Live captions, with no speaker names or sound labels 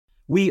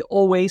We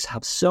always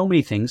have so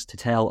many things to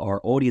tell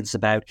our audience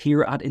about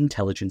here at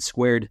Intelligence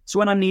Squared, so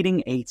when I'm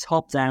needing a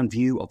top-down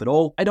view of it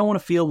all, I don't want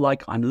to feel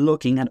like I'm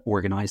looking at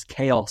organised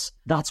chaos.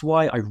 That's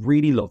why I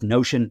really love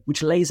Notion,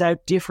 which lays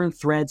out different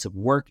threads of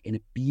work in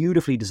a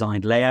beautifully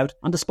designed layout,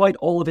 and despite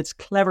all of its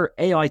clever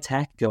AI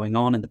tech going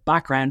on in the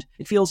background,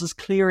 it feels as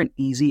clear and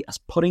easy as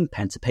putting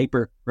pen to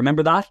paper.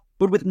 Remember that?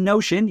 But with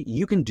Notion,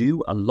 you can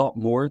do a lot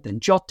more than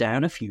jot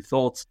down a few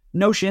thoughts.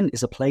 Notion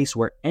is a place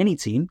where any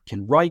team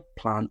can write,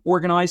 plan,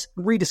 organise,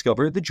 and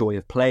rediscover the joy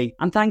of play.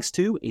 And thanks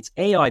to its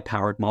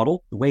AI-powered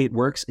model, the way it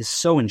works is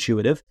so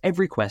intuitive,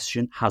 every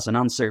question has an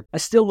answer. I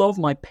still love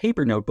my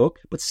paper notebook,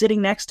 but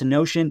sitting next to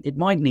Notion, it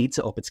might need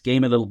to up its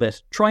game a little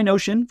bit. Try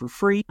Notion for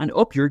free and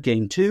up your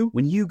game too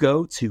when you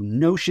go to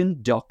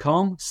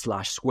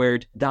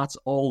notion.com/squared. That's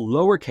all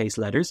lowercase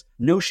letters,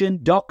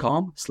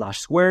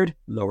 notion.com/squared,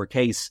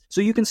 lowercase.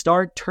 So you can start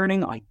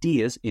turning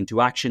ideas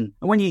into action.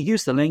 And when you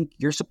use the link,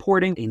 you're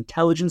supporting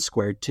Intelligence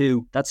Squared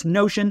too. That's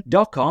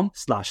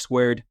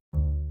notion.com/squared.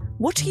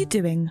 What are you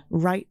doing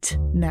right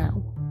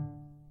now?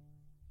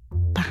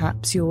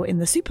 Perhaps you're in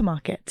the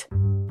supermarket.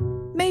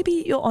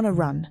 Maybe you're on a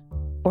run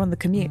or on the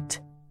commute.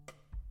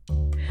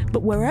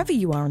 But wherever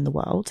you are in the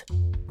world,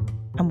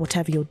 and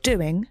whatever you're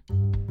doing,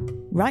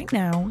 right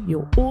now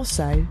you're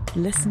also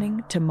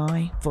listening to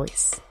my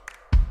voice.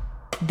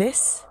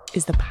 This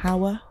is the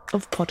power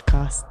of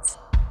podcasts.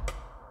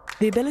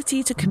 The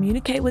ability to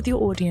communicate with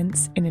your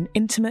audience in an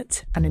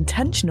intimate and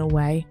intentional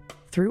way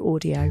through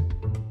audio.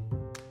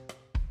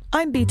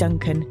 I'm Bea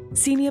Duncan,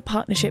 Senior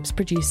Partnerships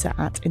Producer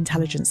at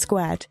Intelligence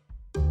Squared.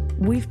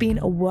 We've been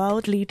a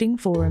world-leading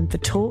forum for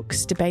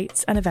talks,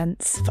 debates and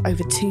events for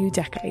over 2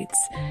 decades.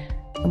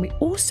 And we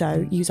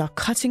also use our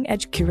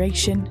cutting-edge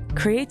curation,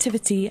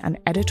 creativity and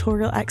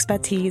editorial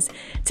expertise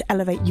to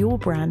elevate your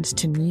brand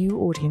to new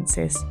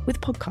audiences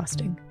with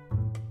podcasting.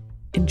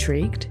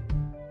 Intrigued?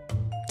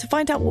 To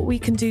find out what we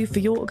can do for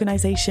your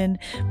organisation,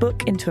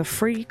 book into a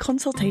free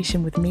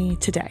consultation with me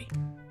today.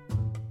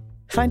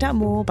 Find out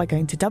more by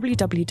going to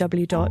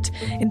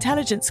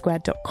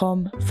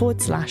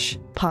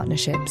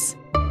www.intelligencesquared.com/partnerships.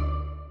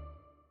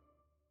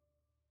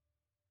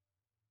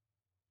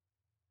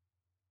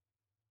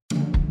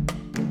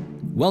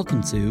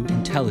 Welcome to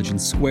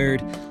Intelligence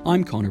Squared.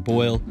 I'm Connor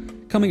Boyle.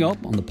 Coming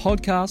up on the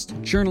podcast,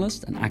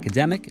 journalist and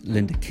academic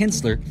Linda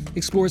Kinstler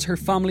explores her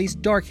family's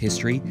dark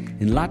history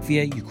in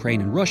Latvia, Ukraine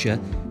and Russia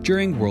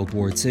during World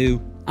War II.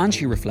 And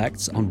she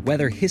reflects on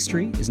whether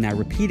history is now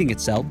repeating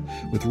itself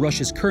with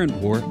Russia's current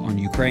war on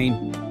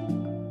Ukraine.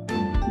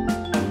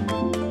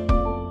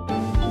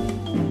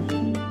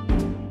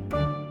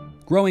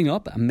 Growing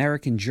up,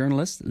 American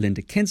journalist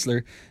Linda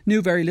Kinstler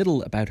knew very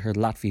little about her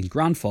Latvian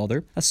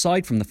grandfather,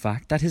 aside from the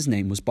fact that his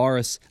name was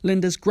Boris.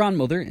 Linda's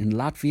grandmother in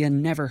Latvia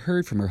never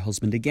heard from her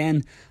husband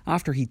again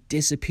after he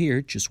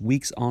disappeared just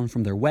weeks on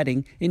from their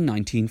wedding in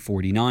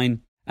 1949.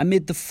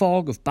 Amid the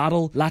fog of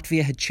battle,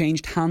 Latvia had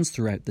changed hands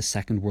throughout the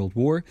Second World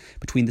War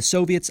between the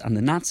Soviets and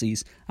the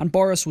Nazis, and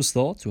Boris was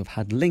thought to have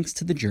had links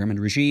to the German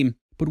regime.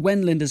 But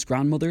when Linda's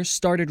grandmother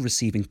started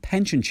receiving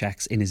pension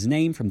checks in his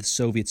name from the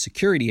Soviet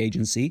Security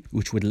Agency,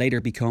 which would later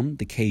become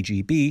the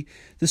KGB,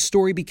 the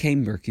story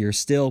became murkier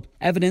still.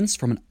 Evidence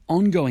from an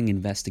ongoing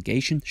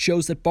investigation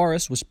shows that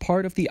Boris was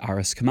part of the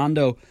Aras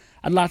Commando,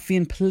 a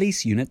Latvian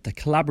police unit that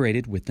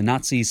collaborated with the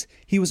Nazis.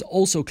 He was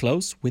also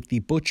close with the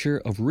butcher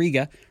of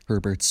Riga,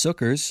 Herbert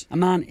Suckers, a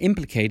man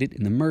implicated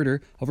in the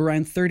murder of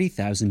around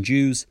 30,000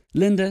 Jews.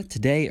 Linda,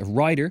 today a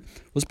writer,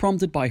 was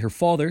prompted by her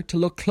father to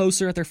look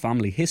closer at their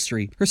family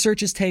history. Her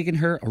search has taken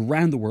her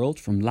around the world,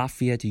 from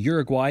Latvia to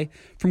Uruguay,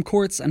 from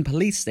courts and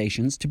police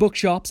stations to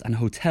bookshops and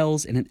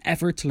hotels, in an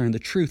effort to learn the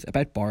truth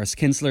about Boris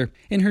Kinstler.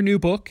 In her new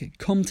book,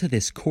 Come to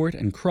This Court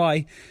and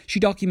Cry, she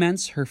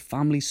documents her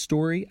family's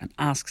story and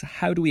asks,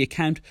 how do we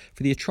account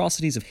for the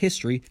atrocities of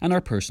history and our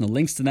personal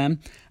links to them,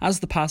 as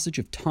the passage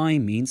of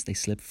time means they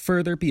slip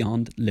further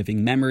beyond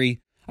living memory.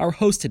 Our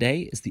host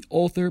today is the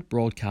author,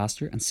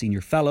 broadcaster and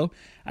senior fellow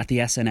at the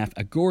SNF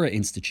Agora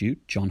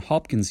Institute, Johns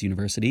Hopkins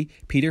University,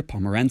 Peter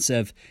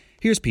Pomerantsev.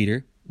 Here's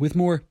Peter with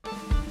more.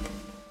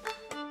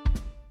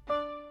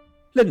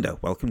 Linda,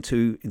 welcome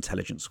to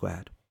Intelligence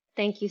Squared.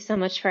 Thank you so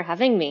much for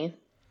having me.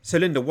 So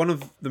Linda, one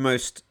of the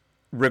most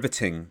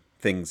riveting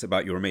things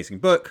about your amazing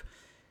book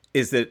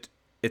is that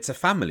it's a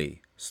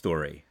family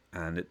story.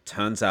 And it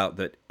turns out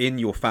that in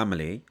your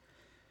family,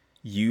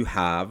 you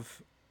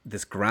have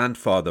this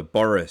grandfather,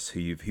 Boris, who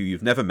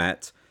you've never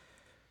met,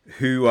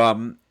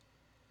 who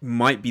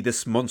might be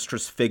this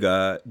monstrous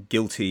figure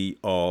guilty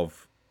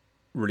of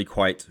really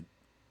quite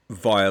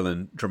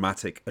violent,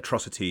 dramatic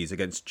atrocities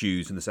against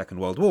Jews in the Second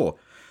World War.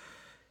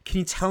 Can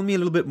you tell me a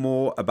little bit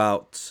more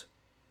about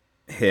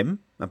him,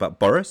 about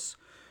Boris,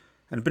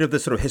 and a bit of the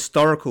sort of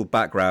historical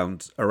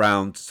background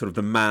around sort of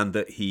the man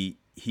that he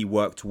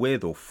worked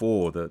with or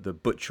for, the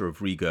butcher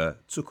of Riga,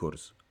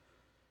 Cukurs?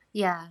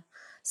 Yeah.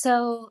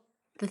 So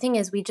the thing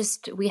is, we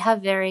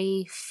have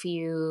very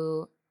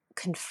few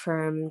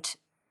confirmed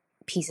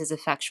pieces of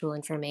factual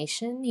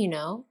information,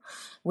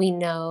 We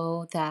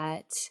know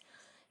that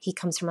He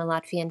comes from a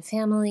Latvian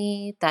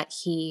family, that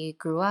he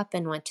grew up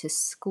and went to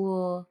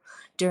school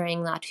during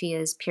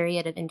Latvia's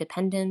period of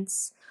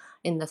independence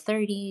in the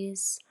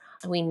 30s.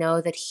 We know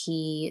that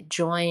he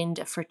joined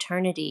a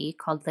fraternity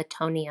called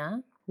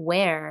Latonia,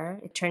 where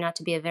it turned out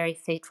to be a very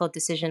fateful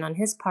decision on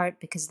his part,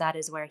 because that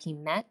is where he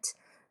met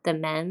the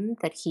men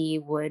that he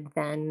would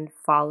then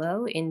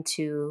follow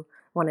into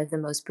one of the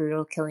most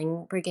brutal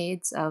killing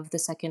brigades of the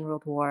Second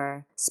World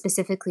War.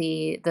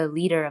 Specifically, the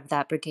leader of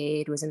that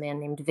brigade was a man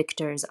named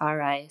Viktors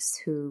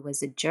Arais, who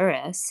was a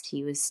jurist.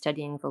 He was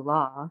studying the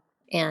law,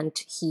 and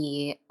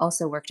he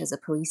also worked as a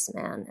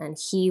policeman. And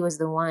he was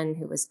the one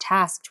who was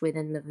tasked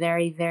within the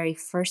very, very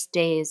first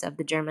days of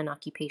the German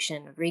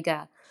occupation of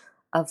Riga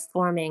of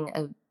forming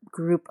a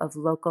group of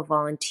local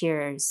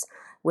volunteers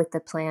with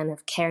the plan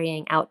of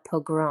carrying out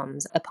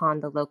pogroms upon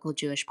the local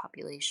Jewish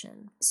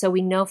population. So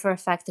we know for a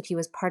fact that he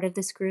was part of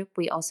this group.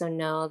 We also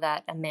know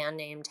that a man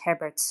named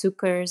Herbert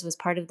Cuckers was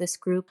part of this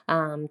group.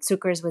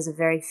 Cuckers was a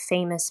very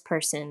famous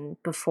person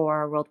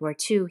before World War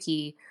II.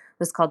 He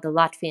was called the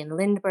Latvian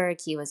Lindbergh.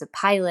 He was a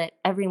pilot.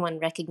 Everyone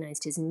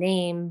recognized his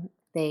name.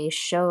 They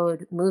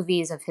showed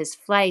movies of his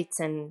flights,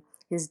 and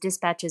his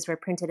dispatches were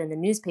printed in the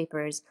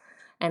newspapers.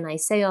 And I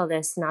say all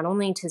this not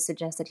only to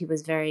suggest that he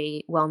was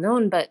very well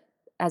known, but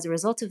as a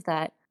result of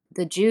that,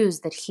 the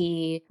Jews that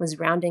he was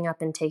rounding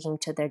up and taking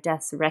to their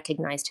deaths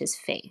recognized his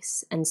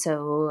face. And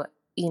so,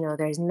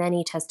 there's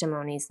many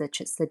testimonies that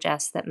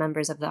suggest that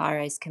members of the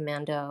Arais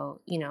Commando,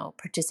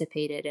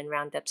 participated in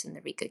roundups in the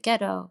Riga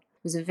ghetto.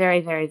 It was a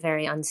very, very,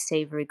 very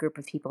unsavory group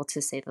of people,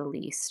 to say the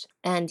least.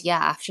 And yeah,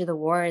 after the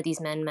war, these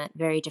men met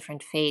very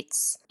different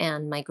fates.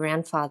 And my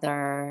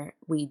grandfather,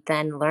 we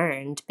then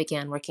learned,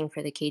 began working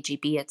for the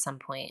KGB at some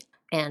point.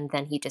 And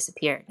then he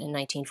disappeared in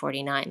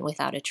 1949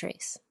 without a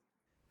trace.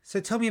 So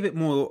tell me a bit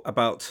more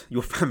about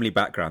your family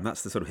background.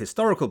 That's the sort of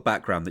historical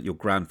background that your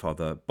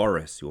grandfather,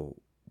 Boris,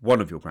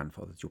 one of your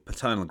grandfathers, your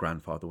paternal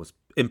grandfather, was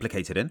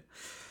implicated in.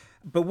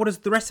 But what is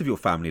the rest of your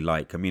family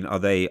like? I mean, are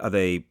they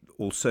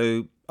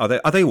also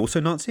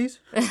Nazis?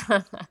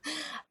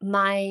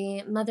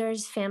 My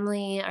mother's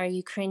family are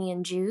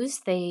Ukrainian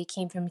Jews. They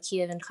came from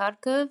Kiev and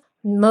Kharkov.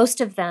 Most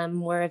of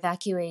them were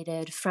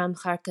evacuated from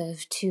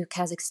Kharkov to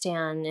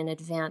Kazakhstan in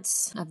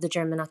advance of the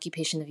German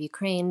occupation of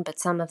Ukraine, but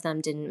some of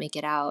them didn't make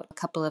it out. A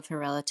couple of her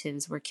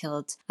relatives were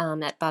killed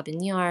at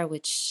Babin Yar,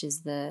 which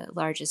is the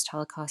largest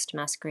Holocaust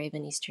mass grave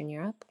in Eastern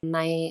Europe.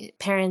 My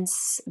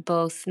parents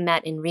both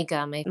met in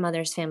Riga. My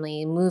mother's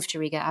family moved to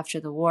Riga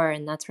after the war,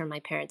 and that's where my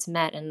parents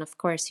met. And of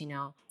course,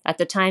 at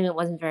the time, it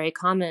wasn't very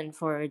common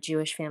for a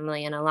Jewish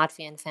family and a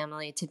Latvian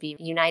family to be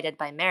united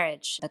by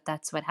marriage, but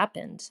that's what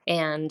happened.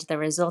 And the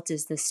result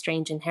is this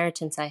strange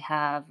inheritance I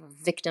have of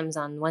victims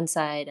on one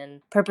side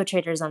and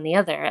perpetrators on the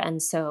other.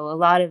 And so a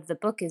lot of the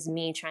book is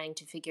me trying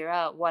to figure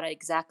out what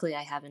exactly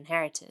I have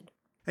inherited.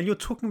 And you're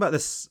talking about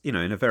this, in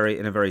a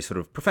very sort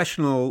of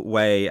professional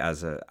way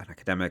as an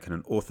academic and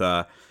an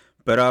author.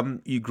 But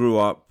you grew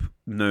up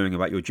knowing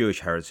about your Jewish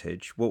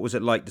heritage. What was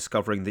it like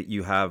discovering that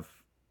you have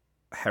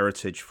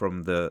heritage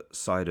from the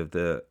side of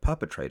the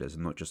perpetrators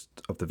and not just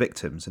of the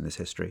victims in this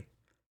history?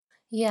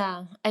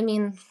 Yeah, I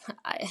mean,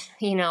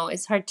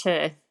 it's hard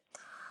to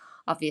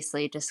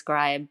obviously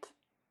describe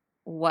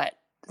what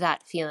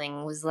that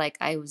feeling was like.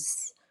 I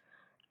was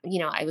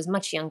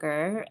much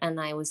younger,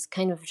 and I was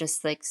kind of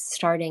just like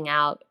starting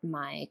out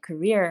my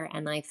career,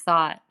 and I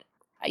thought,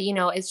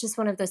 it's just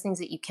one of those things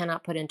that you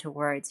cannot put into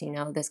words,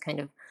 this kind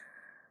of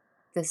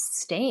this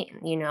stain,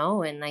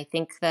 and I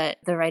think that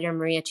the writer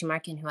Maria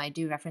Chumarkin, who I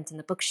do reference in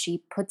the book, she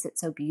puts it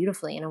so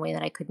beautifully in a way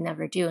that I could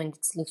never do. And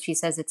she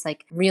says it's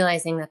like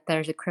realizing that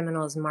there's a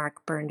criminal's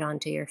mark burned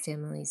onto your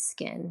family's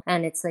skin.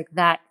 And it's like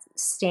that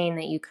stain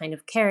that you kind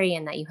of carry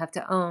and that you have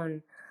to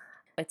own.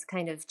 It's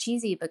kind of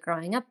cheesy, but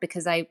growing up,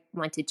 because I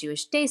went to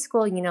Jewish day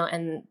school,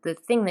 and the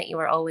thing that you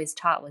were always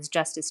taught was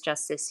justice,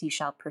 justice, you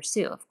shall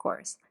pursue, of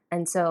course.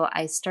 And so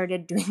I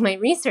started doing my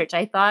research.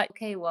 I thought,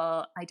 okay,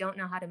 well, I don't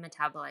know how to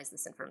metabolize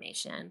this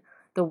information.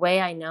 The way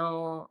I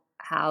know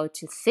how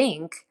to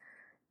think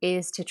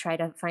is to try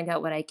to find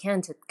out what I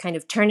can to kind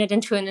of turn it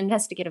into an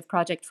investigative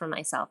project for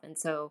myself. And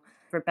so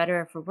for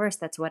better or for worse,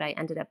 that's what I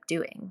ended up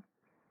doing.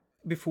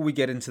 Before we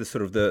get into the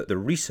sort of the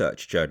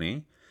research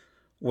journey,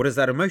 what has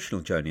that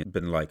emotional journey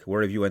been like?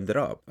 Where have you ended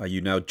up? Are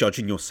you now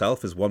judging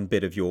yourself as one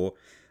bit of your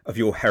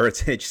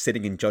heritage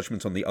sitting in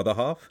judgment on the other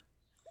half?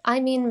 I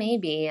mean,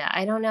 maybe.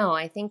 I don't know.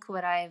 I think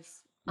what I've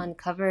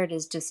uncovered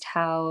is just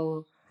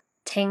how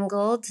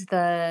tangled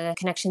the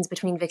connections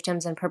between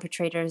victims and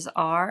perpetrators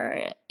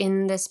are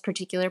in this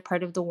particular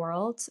part of the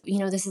world.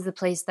 This is a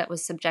place that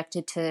was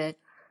subjected to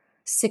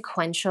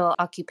sequential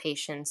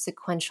occupation,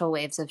 sequential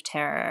waves of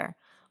terror,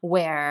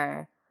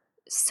 where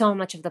so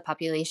much of the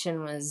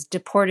population was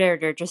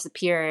deported or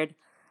disappeared,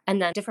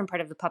 and then a different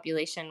part of the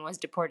population was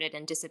deported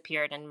and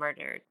disappeared and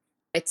murdered.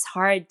 It's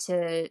hard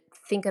to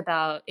think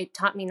about. It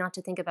taught me not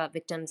to think about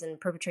victims and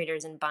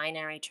perpetrators in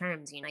binary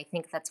terms. I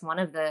think that's one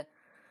of the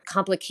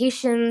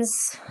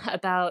complications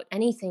about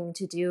anything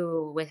to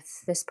do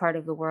with this part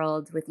of the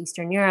world, with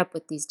Eastern Europe,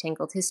 with these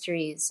tangled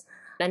histories.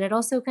 And it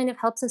also kind of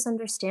helps us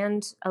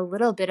understand a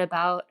little bit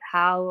about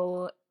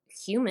how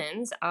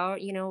humans, our,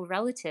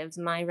 relatives,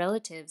 my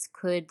relatives,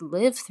 could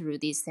live through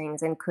these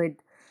things and could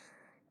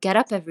get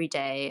up every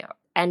day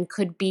and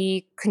could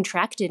be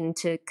contracted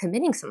into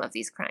committing some of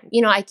these crimes.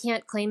 I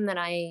can't claim that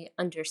I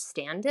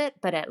understand it,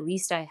 but at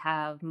least I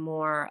have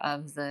more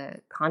of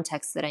the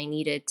context that I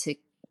needed to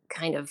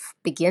kind of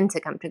begin to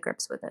come to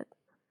grips with it.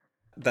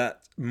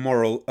 That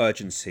moral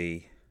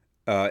urgency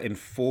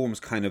informs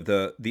kind of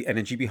the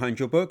energy behind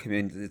your book. I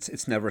mean,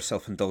 it's never a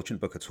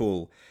self-indulgent book at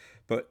all.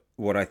 But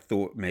what I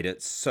thought made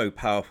it so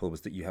powerful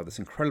was that you have this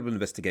incredible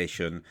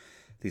investigation,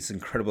 this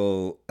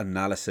incredible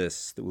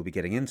analysis that we'll be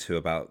getting into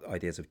about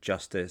ideas of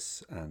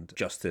justice and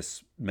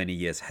justice many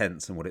years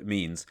hence and what it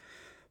means.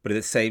 But at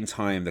the same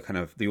time,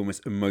 the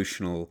almost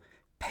emotional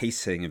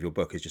pacing of your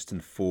book is just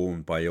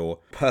informed by your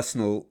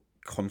personal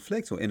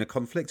conflict or inner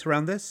conflict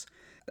around this.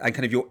 And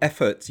kind of your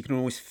efforts, you can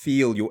always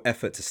feel your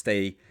effort to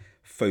stay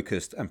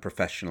focused and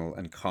professional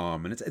and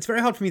calm. And it's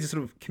very hard for me to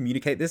sort of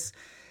communicate this,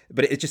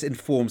 but it just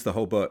informs the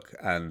whole book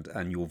and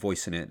your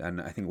voice in it.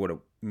 And I think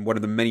one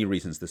of the many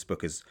reasons this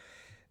book is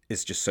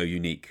just so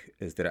unique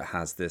is that it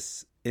has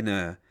this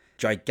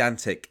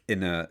gigantic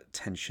inner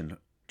tension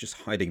just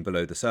hiding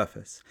below the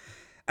surface.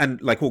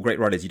 And like all great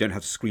writers, you don't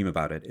have to scream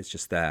about it. It's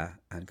just there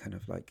and kind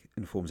of like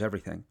informs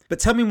everything. But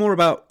tell me more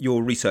about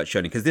your research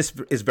journey, because this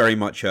is very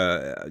much,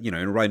 it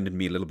reminded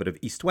me a little bit of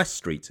East-West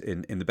Street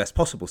in the best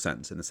possible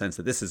sense, in the sense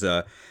that this is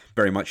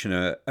very much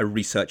a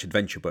research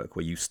adventure book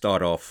where you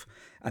start off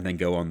and then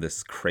go on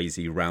this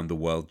crazy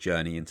round-the-world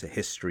journey into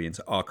history,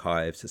 into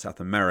archives, to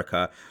South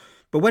America.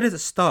 But where did it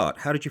start?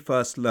 How did you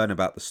first learn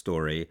about the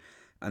story?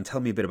 And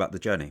tell me a bit about the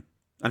journey.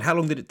 And how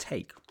long did it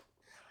take?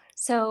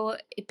 So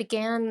it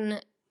began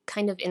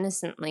kind of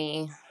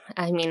innocently.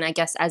 I mean, I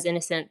guess as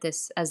innocent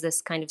as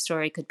this kind of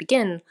story could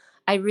begin.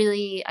 I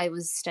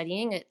was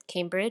studying at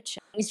Cambridge,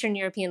 Eastern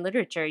European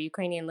literature,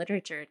 Ukrainian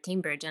literature at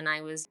Cambridge, and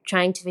I was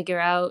trying to figure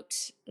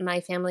out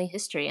my family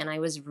history, and I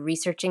was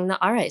researching the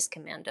Arais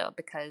Commando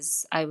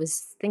because I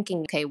was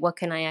thinking, okay, what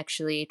can I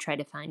actually try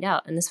to find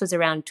out? And this was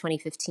around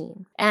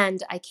 2015.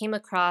 And I came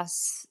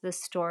across the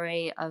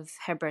story of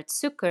Herbert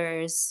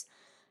Sukers,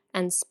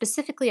 and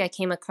specifically I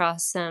came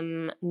across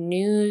some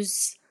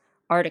news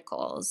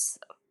articles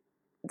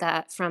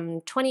that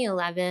from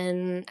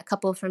 2011, a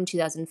couple from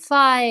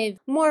 2005,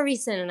 more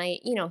recent. And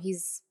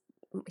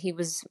he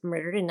was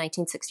murdered in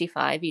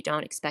 1965. You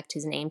don't expect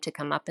his name to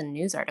come up in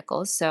news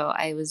articles. So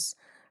I was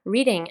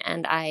reading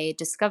and I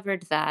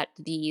discovered that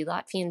the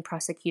Latvian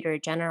Prosecutor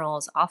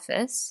General's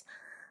office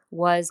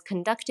was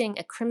conducting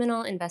a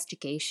criminal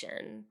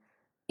investigation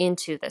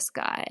into this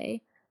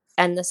guy.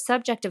 And the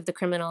subject of the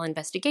criminal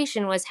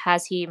investigation was,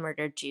 has he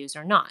murdered Jews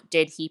or not?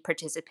 Did he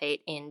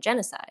participate in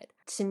genocide?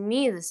 To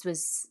me,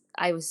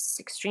 I was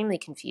extremely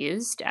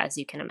confused, as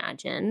you can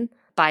imagine,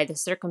 by the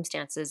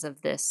circumstances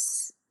of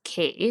this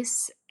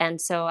case. And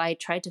so I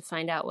tried to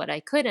find out what I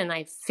could, and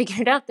I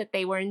figured out that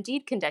they were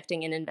indeed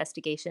conducting an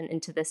investigation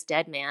into this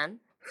dead man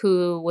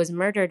who was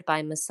murdered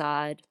by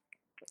Mossad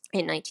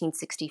in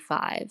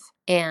 1965.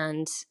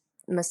 And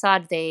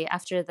Mossad,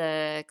 after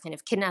the kind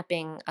of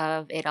kidnapping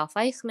of Adolf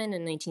Eichmann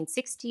in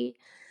 1960,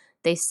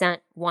 they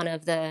sent one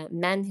of the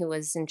men who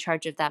was in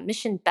charge of that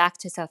mission back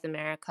to South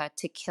America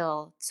to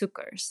kill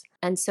Sukers.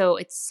 And so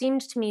it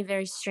seemed to me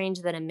very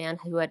strange that a man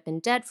who had been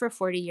dead for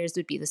 40 years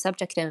would be the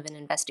subject of an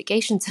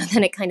investigation. So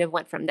then it kind of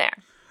went from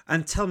there.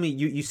 And tell me,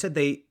 you said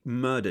they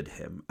murdered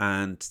him.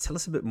 And tell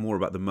us a bit more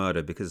about the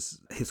murder,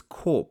 because his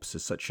corpse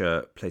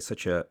plays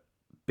such a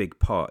big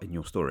part in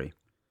your story.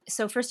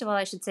 So first of all,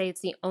 I should say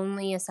it's the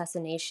only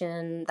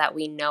assassination that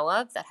we know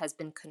of that has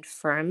been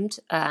confirmed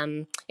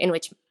in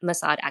which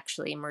Mossad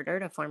actually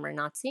murdered a former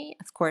Nazi.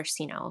 Of course,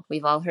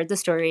 we've all heard the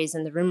stories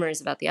and the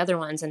rumors about the other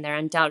ones, and there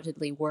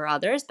undoubtedly were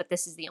others, but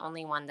this is the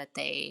only one that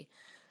they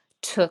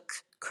took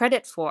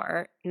credit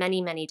for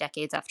many, many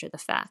decades after the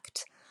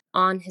fact.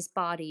 On his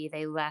body,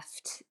 they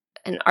left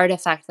an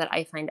artifact that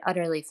I find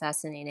utterly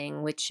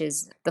fascinating, which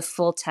is the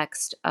full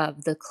text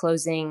of the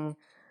closing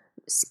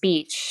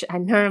speech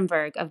at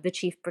Nuremberg of the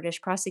chief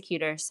British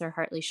prosecutor, Sir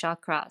Hartley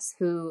Shawcross,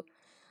 who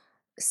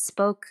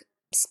spoke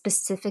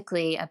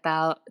specifically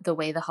about the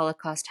way the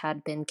Holocaust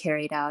had been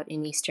carried out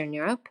in Eastern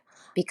Europe.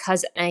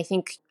 Because I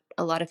think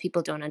a lot of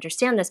people don't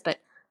understand this, but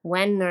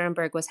when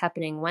Nuremberg was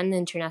happening, when the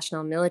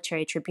International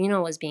Military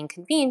Tribunal was being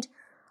convened,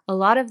 a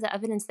lot of the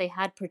evidence they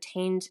had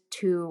pertained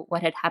to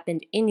what had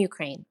happened in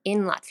Ukraine,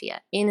 in Latvia,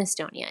 in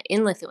Estonia,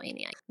 in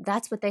Lithuania.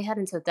 That's what they had,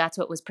 and so that's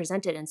what was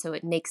presented. And so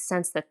it makes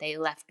sense that they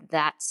left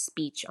that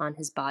speech on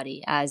his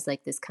body as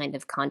like this kind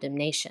of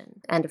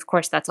condemnation. And of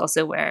course, that's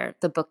also where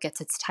the book gets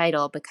its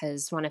title,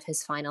 because one of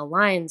his final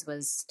lines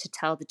was to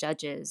tell the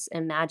judges,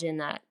 imagine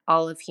that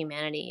all of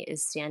humanity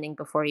is standing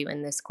before you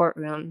in this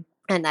courtroom,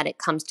 and that it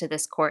comes to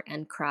this court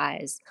and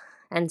cries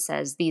and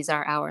says, these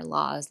are our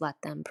laws, let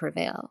them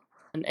prevail.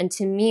 And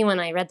to me, when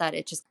I read that,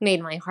 it just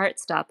made my heart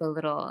stop a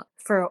little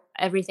for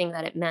everything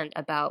that it meant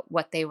about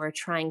what they were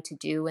trying to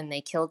do when they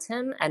killed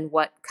him and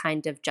what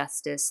kind of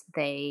justice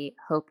they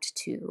hoped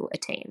to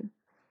attain.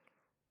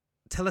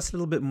 Tell us a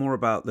little bit more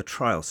about the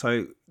trial.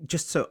 So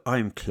just so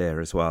I'm clear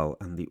as well,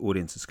 and the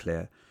audience is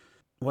clear,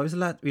 why was the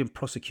Latvian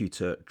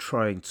prosecutor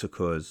trying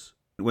Cukurs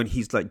when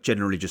he's like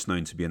generally just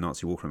known to be a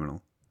Nazi war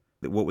criminal?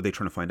 What were they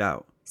trying to find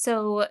out?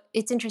 So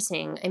it's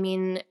interesting. I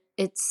mean,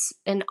 it's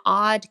an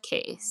odd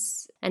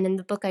case. And in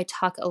the book, I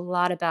talk a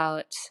lot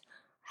about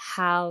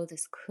how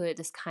this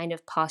kind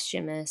of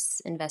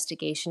posthumous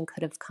investigation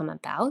could have come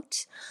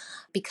about,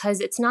 because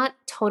it's not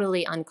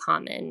totally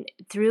uncommon.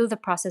 Through the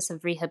process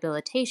of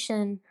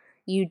rehabilitation,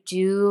 you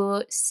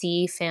do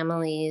see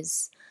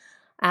families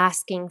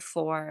asking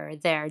for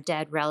their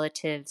dead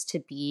relatives to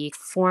be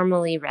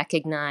formally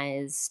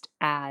recognized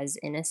as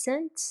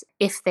innocent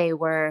if they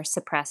were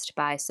suppressed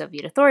by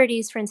Soviet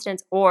authorities, for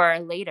instance, or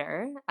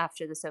later,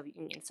 after the Soviet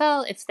Union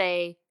fell, if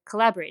they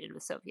collaborated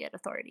with Soviet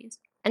authorities.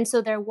 And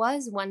so there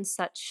was one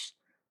such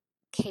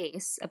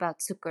case about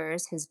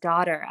Cukurs. His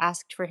daughter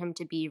asked for him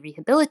to be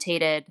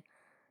rehabilitated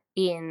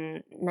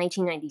in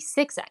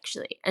 1996,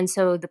 actually. And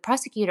so the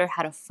prosecutor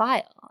had a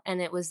file, and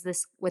it was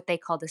this, what they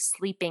called a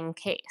sleeping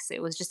case.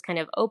 It was just kind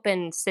of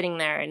open, sitting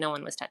there, and no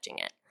one was touching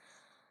it.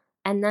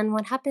 And then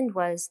what happened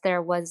was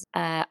there was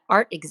an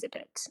art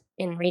exhibit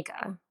in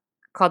Riga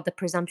called The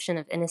Presumption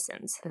of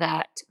Innocence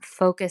that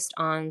focused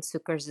on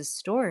Cukurs'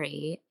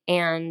 story.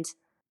 And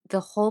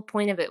the whole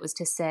point of it was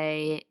to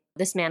say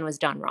this man was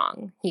done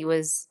wrong. He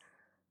was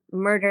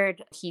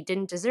murdered. He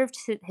didn't deserve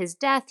his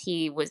death.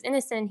 He was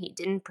innocent. He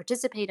didn't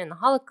participate in the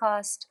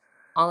Holocaust.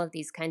 All of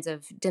these kinds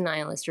of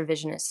denialist,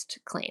 revisionist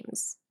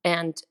claims.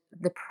 And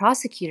the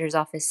prosecutor's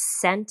office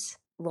sent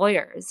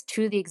lawyers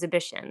to the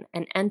exhibition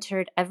and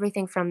entered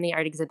everything from the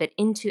art exhibit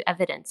into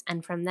evidence.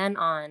 And from then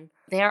on,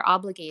 they are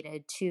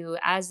obligated to,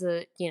 as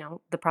the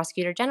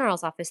prosecutor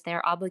general's office, they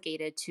are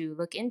obligated to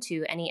look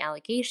into any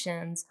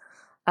allegations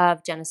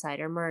of genocide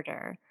or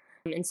murder.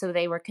 And so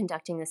they were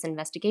conducting this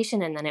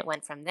investigation, and then it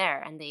went from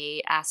there. And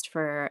they asked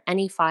for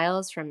any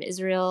files from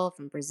Israel,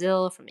 from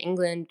Brazil, from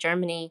England,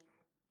 Germany,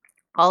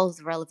 all of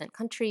the relevant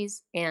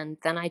countries. And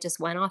then I just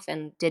went off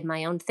and did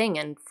my own thing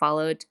and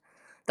followed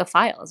the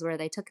files where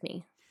they took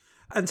me.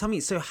 And tell me,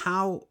 so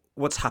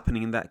what's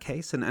happening in that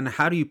case? And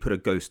how do you put a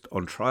ghost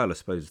on trial, I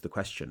suppose, is the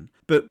question.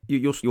 But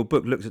your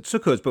book looks at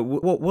Cukurs, but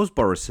what was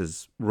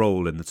Boris's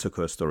role in the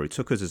Cukurs story?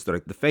 Cukurs is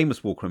the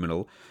famous war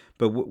criminal,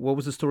 but what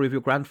was the story of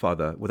your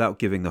grandfather, without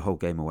giving the whole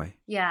game away?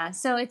 Yeah,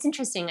 so it's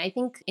interesting. I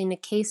think in a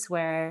case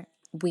where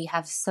we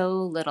have so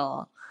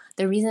little,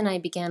 the reason I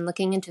began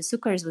looking into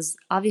Cukurs was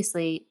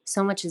obviously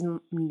so much is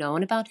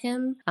known about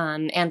him,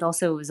 and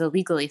also it was a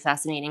legally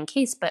fascinating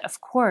case. But of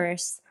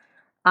course,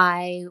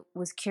 I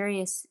was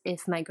curious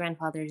if my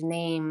grandfather's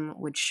name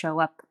would show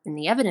up in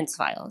the evidence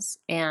files.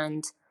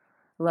 And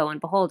lo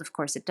and behold, of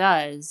course it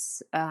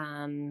does,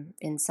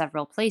 in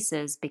several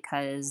places,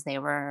 because they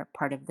were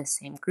part of the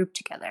same group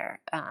together.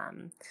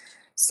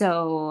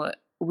 So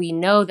we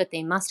know that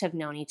they must have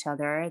known each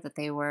other, that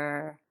they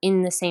were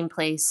in the same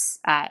place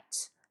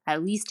at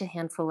least a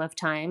handful of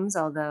times,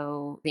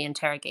 although the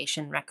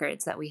interrogation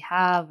records that we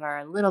have are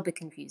a little bit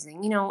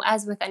confusing.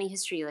 As with any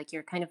history, like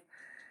you're kind of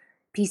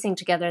piecing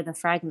together the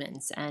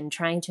fragments and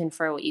trying to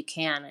infer what you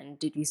can and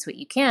deduce what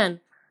you can,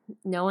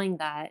 knowing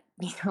that,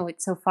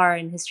 it's so far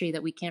in history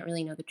that we can't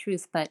really know the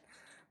truth. But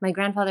my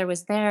grandfather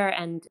was there,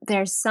 and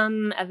there's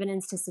some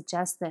evidence to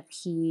suggest that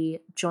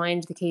he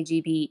joined the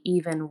KGB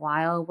even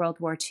while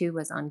World War II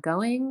was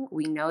ongoing.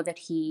 We know that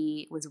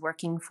he was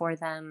working for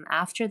them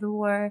after the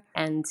war,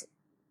 and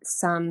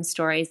some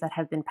stories that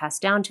have been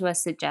passed down to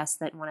us suggest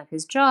that one of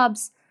his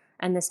jobs,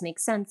 and this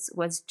makes sense,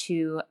 was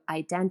to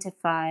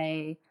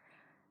identify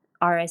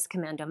RS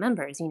commando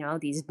members,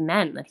 these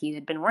men that he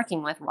had been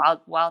working with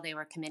while they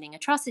were committing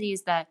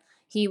atrocities, that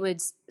he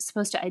was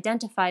supposed to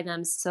identify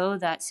them so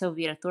that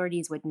Soviet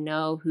authorities would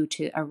know who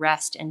to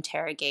arrest,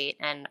 interrogate,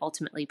 and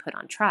ultimately put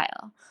on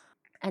trial.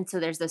 And so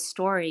there's this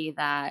story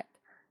that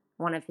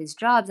one of his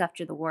jobs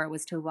after the war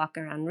was to walk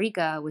around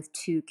Riga with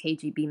 2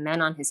 KGB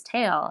men on his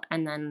tail,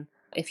 and then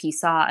if he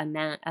saw a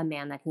man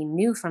that he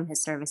knew from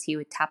his service, he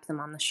would tap them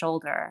on the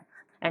shoulder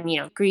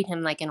and, greet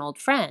him like an old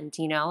friend,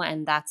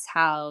 and that's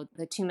how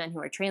the 2 men who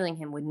are trailing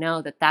him would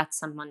know that that's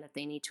someone that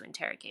they need to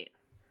interrogate.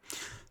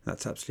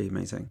 That's absolutely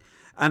amazing.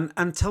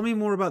 And tell me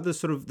more about the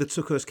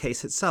Cukurs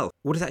case itself.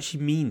 What does it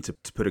actually mean to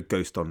put a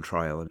ghost on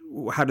trial?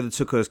 How did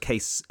the Cukurs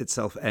case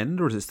itself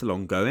end, or is it still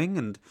ongoing?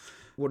 And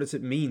what does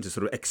it mean to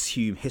sort of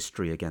exhume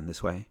history again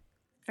this way?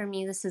 For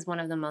me, this is one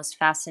of the most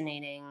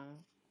fascinating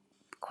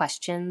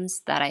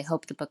questions that I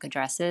hope the book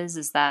addresses,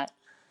 is that,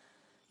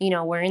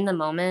 we're in the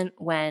moment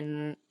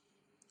when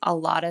a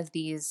lot of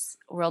these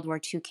World War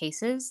II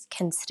cases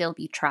can still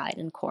be tried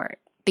in court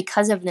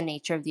because of the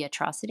nature of the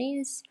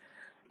atrocities,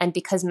 and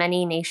because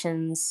many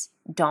nations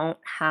don't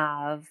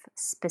have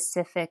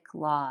specific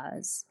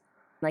laws.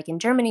 Like in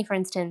Germany, for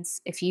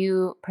instance, if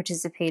you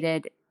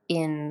participated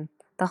in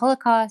the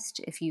Holocaust,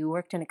 if you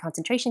worked in a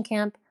concentration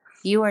camp,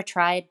 you are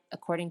tried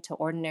according to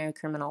ordinary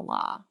criminal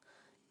law.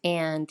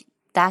 And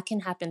that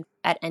can happen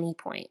at any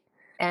point.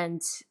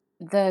 And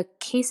the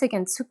case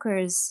against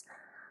Cukurs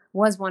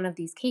was one of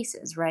these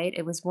cases, right?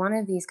 It was one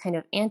of these kind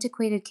of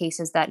antiquated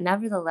cases that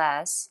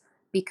nevertheless,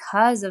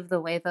 because of the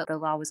way that the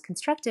law was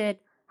constructed,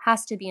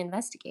 has to be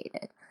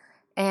investigated.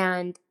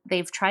 And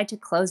they've tried to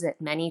close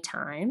it many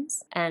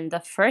times. And the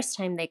first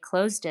time they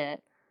closed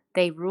it,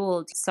 they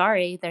ruled,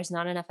 sorry, there's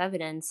not enough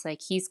evidence.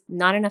 Like, he's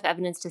not enough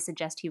evidence to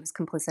suggest he was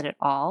complicit at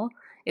all.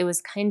 It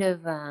was kind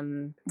of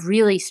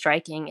really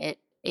striking.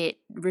 It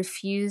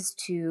refused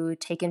to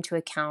take into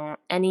account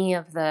any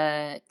of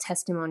the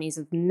testimonies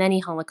of many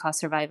Holocaust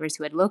survivors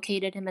who had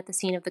located him at the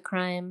scene of the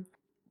crime,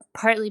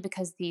 partly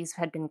because these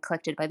had been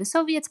collected by the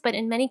Soviets, but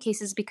in many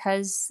cases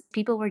because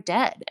people were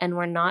dead and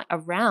were not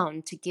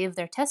around to give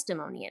their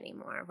testimony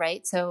anymore,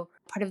 right? So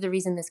part of the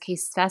reason this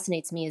case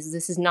fascinates me is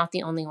this is not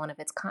the only one of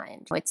its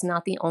kind. It's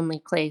not the only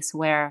place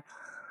where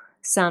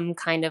some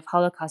kind of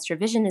Holocaust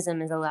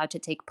revisionism is allowed to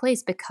take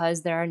place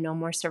because there are no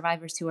more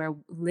survivors who are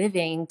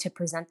living to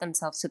present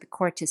themselves to the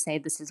court to say,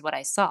 this is what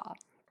I saw.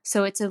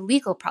 So it's a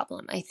legal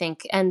problem, I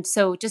think. And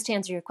so just to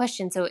answer your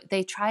question, so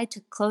they tried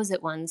to close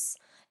it once.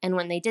 And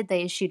when they did,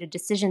 they issued a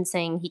decision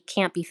saying he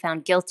can't be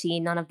found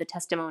guilty. None of the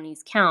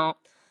testimonies count,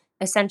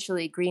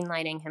 essentially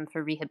greenlighting him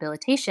for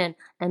rehabilitation.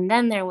 And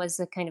then there was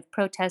a kind of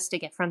protest to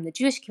get from the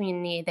Jewish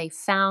community. They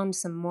found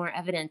some more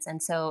evidence.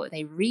 And so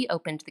they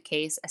reopened the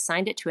case,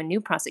 assigned it to a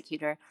new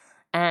prosecutor.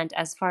 And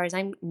as far as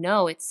I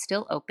know, it's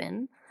still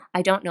open.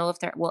 I don't know if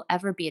there will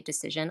ever be a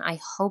decision. I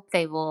hope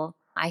they will.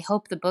 I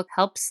hope the book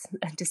helps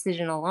a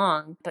decision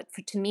along. But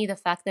to me, the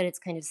fact that it's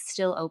kind of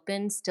still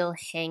open, still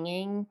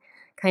hanging,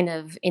 kind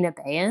of in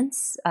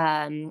abeyance,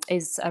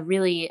 is a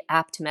really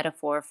apt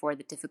metaphor for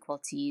the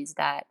difficulties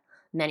that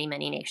many,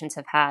 many nations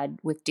have had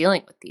with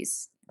dealing with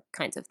these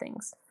kinds of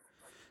things.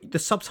 The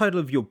subtitle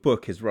of your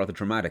book is rather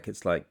dramatic.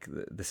 It's like,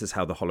 this is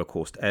how the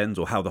Holocaust ends,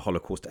 or how the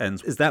Holocaust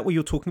ends. Is that what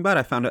you're talking about?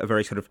 I found it a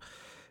very sort of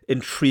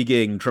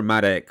intriguing,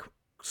 dramatic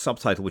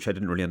subtitle, which I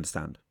didn't really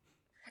understand.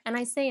 And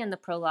I say in the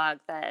prologue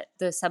that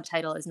the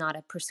subtitle is not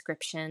a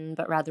prescription,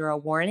 but rather a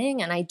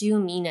warning. And I do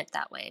mean it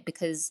that way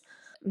because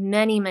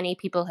many, many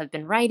people have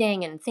been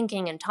writing and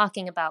thinking and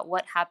talking about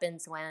what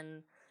happens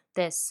when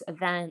this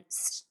event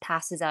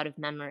passes out of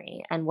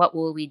memory and what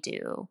will we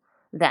do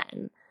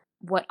then.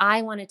 What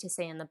I wanted to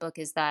say in the book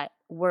is that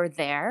we're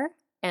there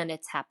and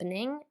it's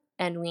happening,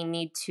 and we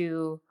need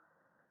to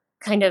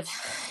kind of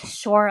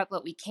shore up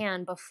what we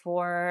can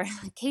before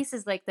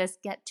cases like this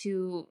get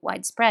too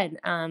widespread.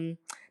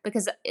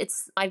 Because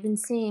I've been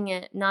seeing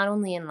it not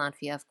only in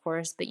Latvia, of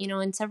course, but,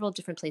 in several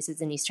different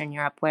places in Eastern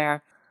Europe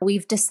where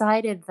we've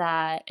decided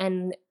that,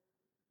 and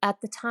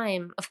at the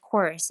time, of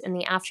course, in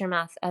the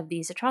aftermath of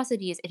these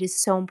atrocities, it is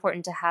so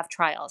important to have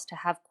trials, to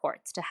have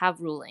courts, to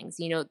have rulings.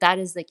 That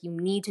is like, you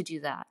need to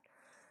do that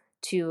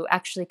to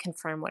actually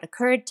confirm what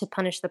occurred, to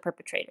punish the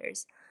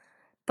perpetrators.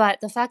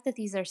 But the fact that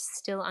these are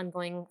still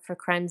ongoing for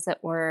crimes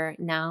that were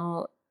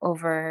now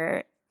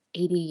over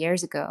 80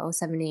 years ago,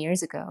 70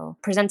 years ago,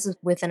 presents us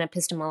with an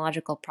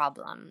epistemological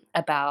problem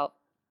about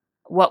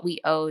what we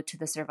owe to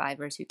the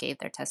survivors who gave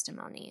their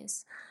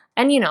testimonies.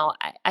 And,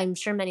 I'm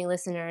sure many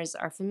listeners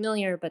are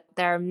familiar, but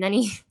there are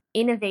many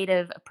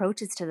innovative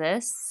approaches to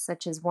this,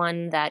 such as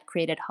one that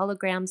created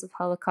holograms of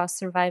Holocaust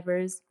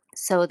survivors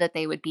so that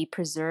they would be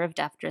preserved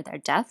after their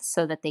deaths,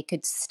 so that they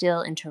could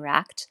still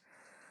interact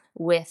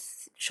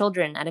with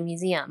children at a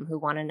museum who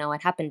want to know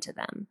what happened to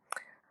them.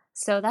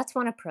 So that's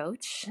one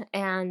approach.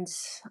 And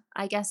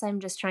I guess I'm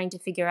just trying to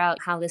figure out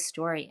how this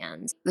story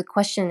ends. The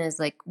question is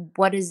like,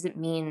 what does it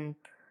mean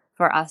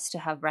for us to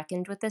have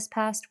reckoned with this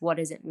past? What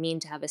does it mean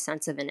to have a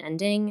sense of an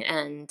ending?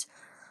 And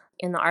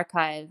in the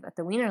archive at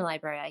the Wiener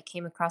Library, I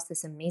came across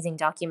this amazing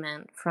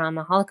document from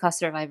a Holocaust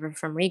survivor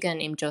from Riga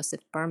named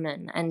Joseph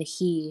Berman. And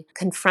he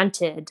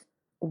confronted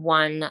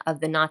one of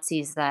the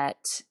Nazis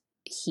that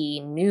he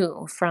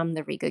knew from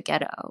the Riga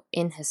ghetto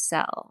in his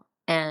cell.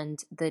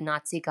 And the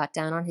Nazi got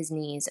down on his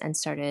knees and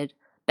started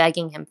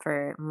begging him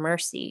for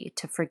mercy,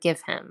 to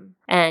forgive him.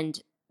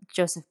 And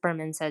Joseph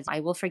Berman says, I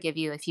will forgive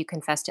you if you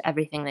confess to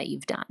everything that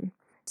you've done.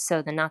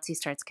 So the Nazi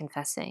starts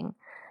confessing.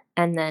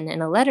 And then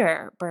in a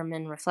letter,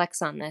 Berman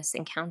reflects on this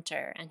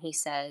encounter and he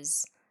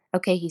says,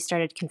 okay, he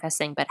started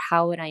confessing, but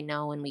how would I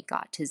know when we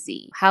got to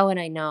Z? How would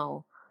I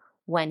know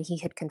when he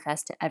had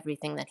confessed to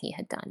everything that he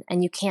had done?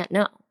 And you can't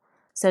know.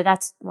 So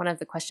that's one of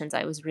the questions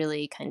I was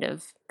really kind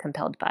of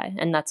compelled by.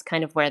 And that's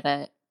kind of where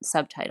the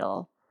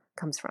subtitle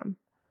comes from.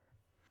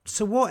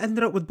 So what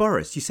ended up with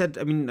Boris? You said,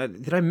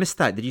 did I miss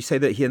that? Did you say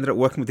that he ended up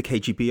working with the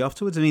KGB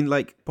afterwards?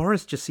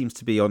 Boris just seems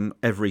to be on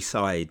every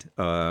side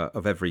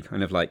of every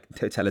kind of like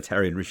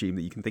totalitarian regime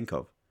that you can think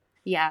of.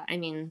 Yeah,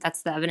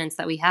 that's the evidence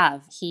that we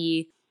have.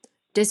 He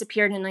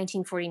disappeared in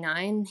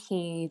 1949.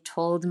 He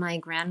told my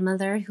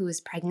grandmother, who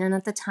was pregnant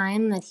at the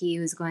time, that he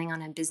was going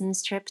on a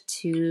business trip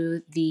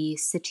to the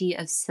city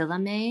of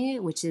Sillamäe,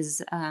 which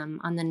is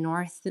on the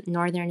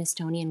northern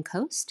Estonian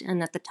coast.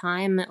 And at the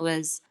time, it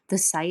was the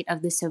site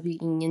of the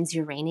Soviet Union's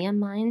uranium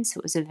mines. So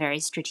it was a very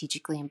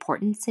strategically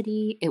important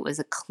city. It was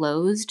a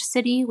closed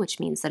city, which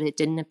means that it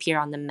didn't appear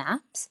on the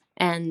maps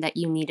and that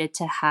you needed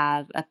to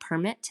have a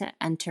permit to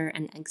enter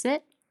and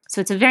exit. So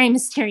it's a very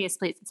mysterious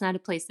place. It's not a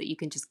place that you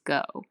can just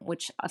go,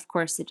 which of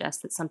course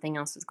suggests that something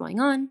else was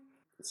going on.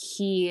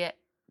 He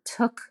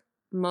took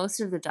most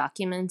of the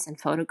documents and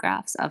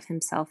photographs of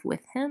himself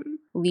with him,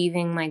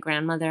 leaving my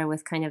grandmother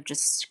with kind of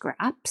just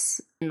scraps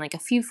and like a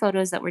few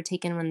photos that were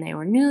taken when they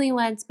were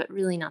newlyweds, but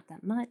really not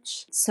that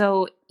much.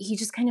 So he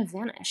just kind of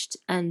vanished.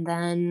 And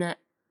then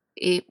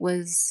it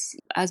was,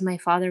 as my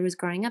father was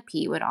growing up,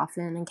 he would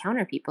often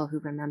encounter people who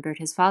remembered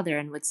his father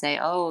and would say,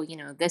 oh,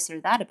 this or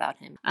that about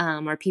him.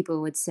 Or people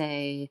would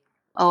say,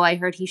 oh, I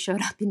heard he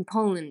showed up in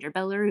Poland or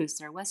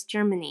Belarus or West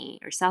Germany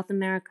or South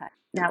America.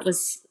 That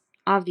was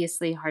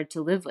obviously hard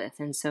to live with.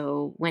 And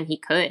so when he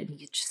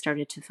just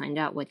started to find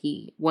out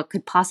what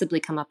could possibly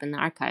come up in the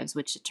archives,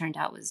 which it turned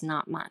out was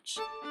not much.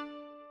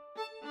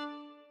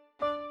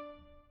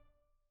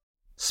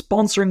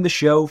 Sponsoring the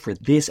show for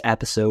this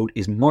episode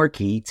is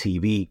Marquee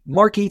TV.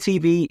 Marquee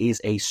TV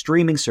is a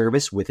streaming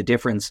service with a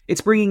difference.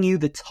 It's bringing you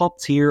the top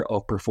tier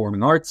of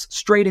performing arts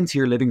straight into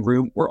your living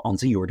room or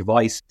onto your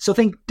device. So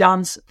think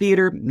dance,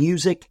 theatre,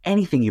 music,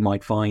 anything you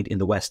might find in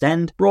the West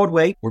End,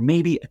 Broadway, or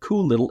maybe a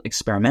cool little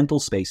experimental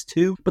space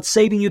too, but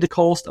saving you the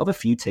cost of a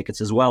few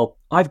tickets as well.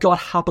 I've got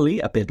happily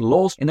a bit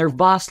lost in their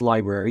vast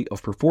library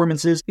of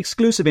performances,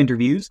 exclusive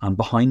interviews, and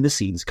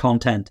behind-the-scenes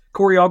content.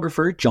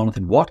 Choreographer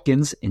Jonathan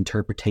Watkins'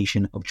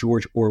 interpretation of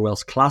George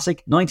Orwell's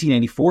classic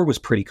 1984 was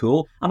pretty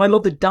cool, and I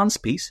love the dance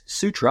piece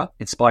Sutra,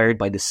 inspired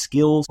by the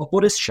skills of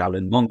Buddhist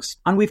Shaolin monks.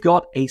 And we've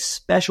got a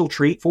special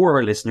treat for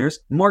our listeners.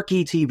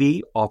 Marquee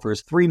TV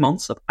offers 3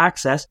 months of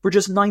access for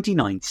just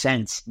 99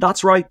 cents.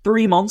 That's right,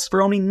 3 months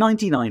for only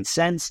 99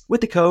 cents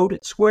with the code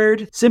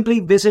SQUARED. Simply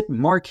visit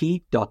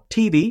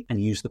marquee.tv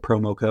and use the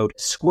promo code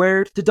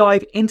SQUARED to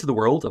dive into the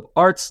world of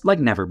arts like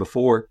never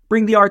before.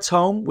 Bring the arts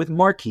home with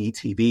Marquee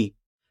TV.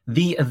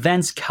 The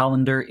events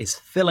calendar is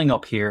filling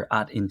up here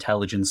at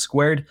Intelligence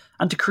Squared,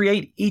 and to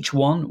create each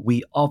one,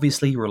 we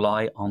obviously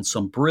rely on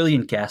some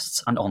brilliant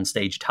guests and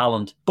onstage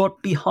talent.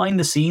 But behind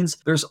the scenes,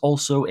 there's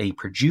also a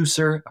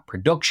producer, a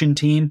production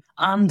team,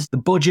 and the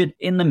budget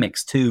in the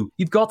mix too.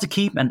 You've got to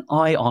keep an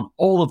eye on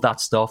all of that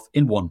stuff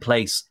in one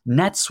place.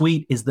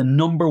 NetSuite is the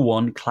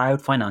 #1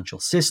 cloud financial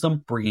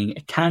system, bringing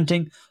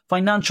accounting,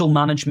 financial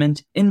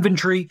management,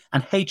 inventory,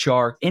 and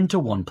HR into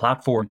one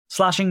platform,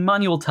 slashing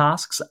manual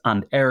tasks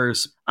and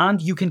errors. And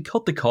you can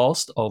cut the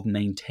cost of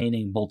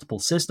maintaining multiple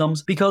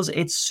systems because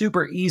it's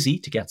super easy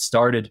to get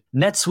started.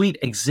 NetSuite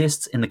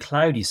exists in the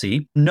cloud, you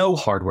see, no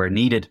hardware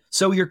needed,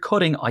 so you're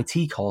cutting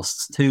IT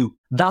costs too.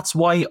 That's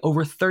why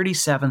over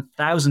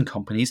 37,000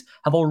 companies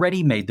have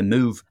already made the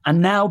move.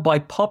 And now, by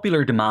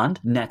popular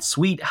demand,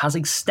 NetSuite has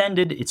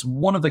extended its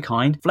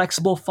one-of-a-kind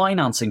flexible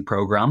financing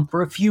program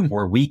for a few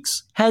more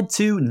weeks. Head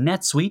to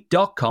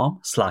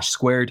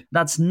netsuite.com/squared.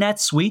 That's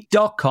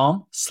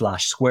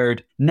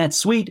netsuite.com/squared.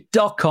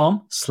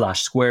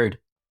 netsuite.com/squared.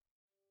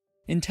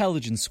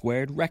 Intelligence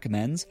Squared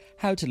recommends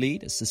How to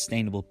Lead a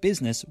Sustainable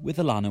Business with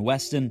Alana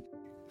Weston.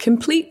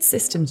 Complete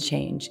systems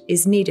change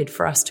is needed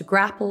for us to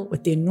grapple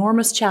with the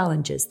enormous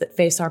challenges that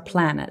face our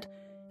planet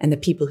and the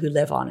people who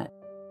live on it.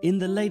 In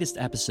the latest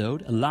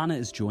episode, Alana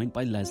is joined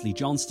by Leslie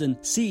Johnston,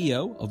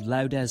 CEO of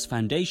Laudes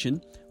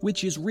Foundation,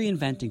 which is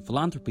reinventing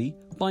philanthropy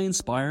by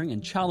inspiring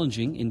and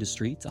challenging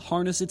industry to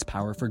harness its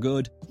power for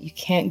good. You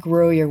can't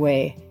grow your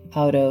way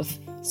out of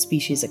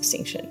species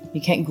extinction.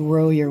 You can't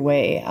grow your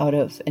way out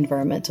of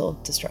environmental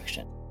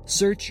destruction.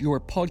 Search your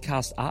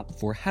podcast app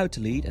for How to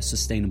Lead a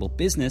Sustainable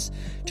Business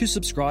to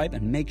subscribe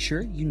and make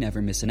sure you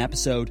never miss an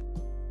episode.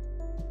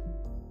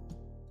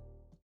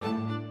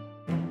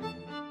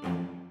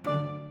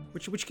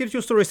 Which gives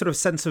your story a sort of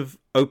sense of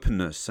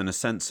openness and a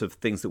sense of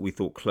things that we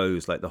thought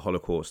closed, like the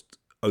Holocaust,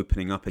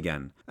 opening up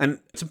again. And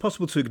it's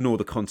impossible to ignore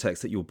the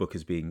context that your book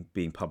is being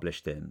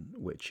published in,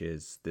 which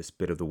is this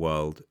bit of the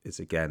world is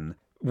again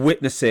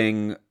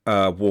witnessing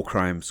war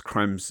crimes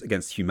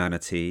against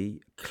humanity,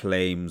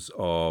 claims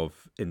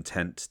of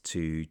intent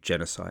to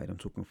genocide. I'm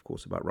talking, of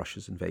course, about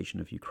Russia's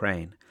invasion of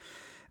Ukraine.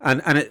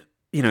 And it,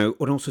 and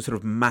also sort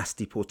of mass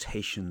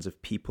deportations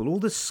of people, all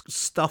this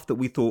stuff that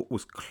we thought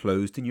was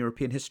closed in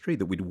European history,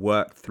 that we'd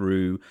worked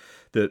through,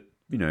 that,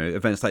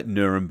 events like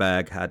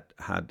Nuremberg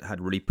had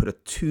really put a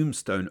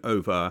tombstone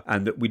over,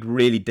 and that we'd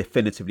really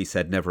definitively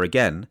said never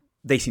again.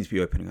 They seem to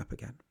be opening up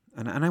again.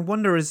 And I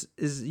wonder, is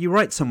you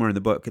write somewhere in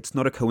the book, it's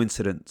not a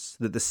coincidence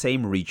that the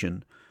same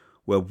region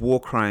where war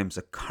crimes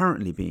are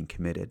currently being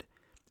committed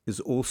is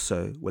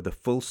also where the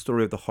full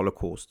story of the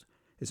Holocaust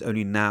is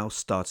only now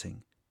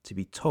starting to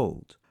be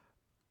told.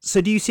 So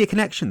do you see a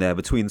connection there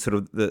between sort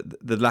of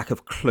the lack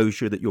of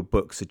closure that your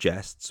book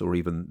suggests, or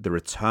even the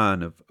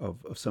return of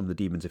some of the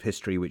demons of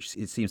history, which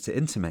it seems to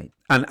intimate,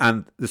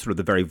 and the sort of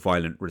the very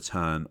violent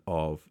return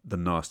of the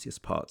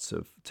nastiest parts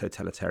of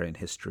totalitarian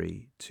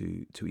history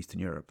to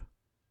Eastern Europe?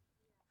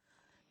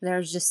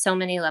 There's just so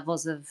many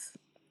levels of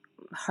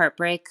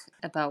heartbreak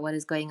about what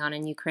is going on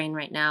in Ukraine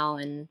right now.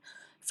 And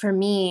for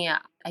me,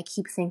 I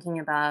keep thinking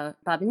about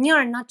Babyn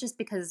Yar, not just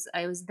because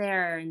I was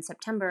there in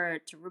September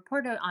to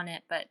report on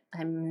it, but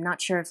I'm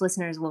not sure if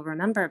listeners will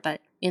remember,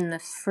 but in the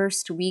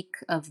first week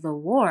of the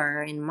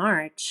war in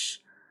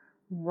March,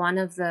 one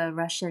of the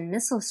Russian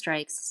missile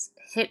strikes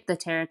hit the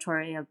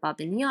territory of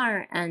Babin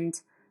Yar. And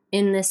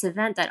in this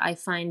event that I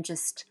find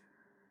just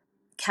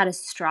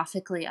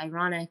catastrophically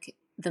ironic,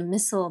 the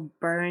missile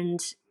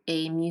burned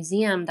a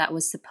museum that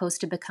was supposed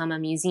to become a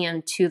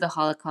museum to the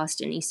Holocaust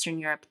in Eastern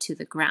Europe to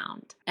the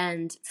ground.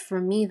 And for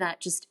me,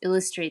 that just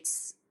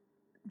illustrates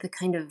the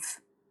kind of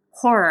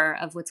horror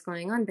of what's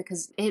going on,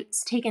 because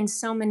it's taken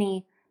so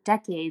many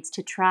decades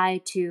to try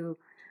to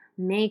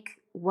make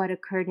what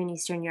occurred in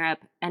Eastern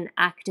Europe an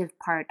active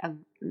part of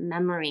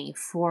memory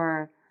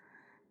for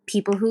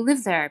people who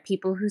live there,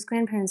 people whose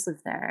grandparents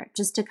live there,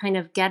 just to kind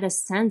of get a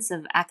sense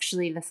of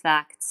actually the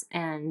facts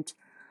and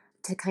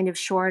to kind of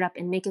shore it up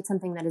and make it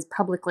something that is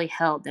publicly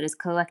held, that is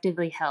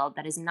collectively held,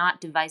 that is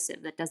not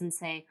divisive, that doesn't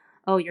say,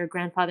 oh, your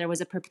grandfather was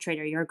a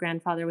perpetrator, your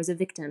grandfather was a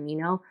victim,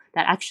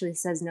 that actually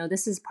says, no,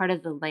 this is part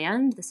of the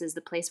land, this is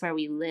the place where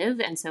we live,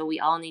 and so we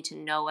all need to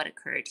know what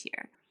occurred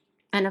here.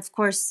 And of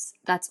course,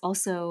 that's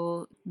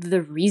also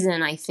the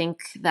reason I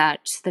think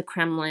that the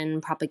Kremlin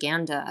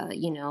propaganda,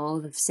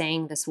 of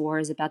saying this war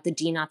is about the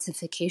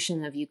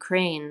denazification of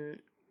Ukraine,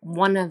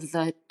 one of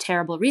the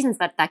terrible reasons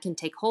that can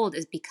take hold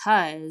is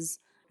because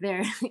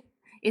there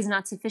is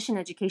not sufficient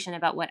education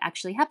about what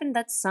actually happened,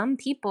 that some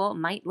people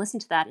might listen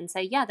to that and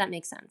say, yeah, that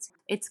makes sense.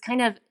 It's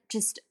kind of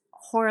just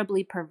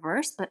horribly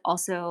perverse, but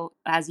also,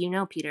 as you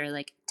know, Peter,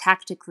 like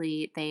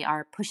tactically, they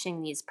are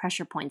pushing these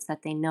pressure points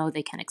that they know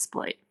they can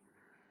exploit.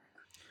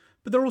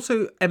 But they're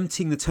also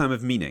emptying the term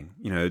of meaning.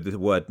 The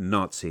word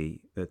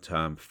Nazi, the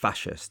term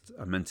fascist,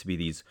 are meant to be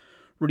these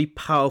really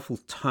powerful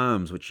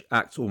terms which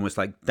act almost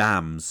like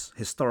dams,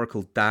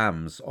 historical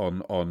dams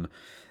on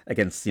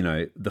against,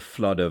 the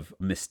flood of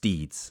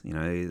misdeeds.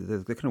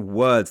 The kind of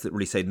words that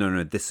really say,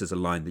 no, this is a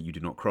line that you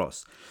do not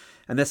cross.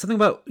 And there's something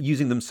about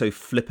using them so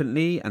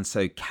flippantly and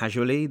so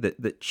casually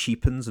that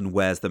cheapens and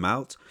wears them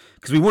out.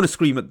 Because we want to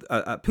scream at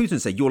Putin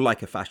and say, you're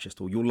like a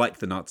fascist, or you're like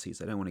the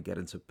Nazis. I don't want to get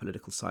into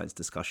political science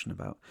discussion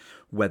about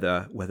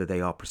whether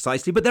they are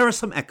precisely. But there are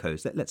some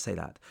echoes, let's say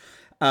that.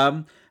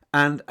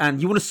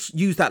 And you want to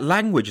use that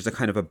language as a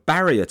kind of a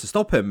barrier to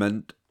stop him.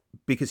 And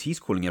because he's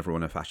calling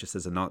everyone a fascist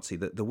as a Nazi,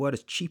 the word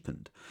is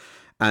cheapened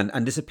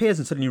and disappears.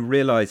 And suddenly you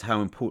realize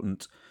how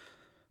important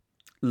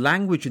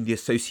language and the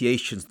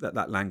associations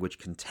that language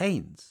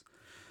contains,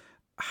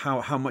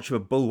 how much of a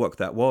bulwark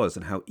that was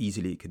and how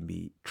easily it can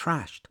be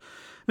trashed.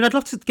 I'd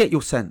love to get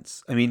your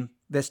sense.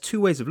 There's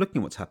two ways of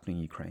looking at what's happening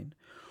in Ukraine.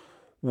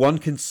 One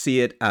can see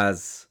it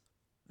as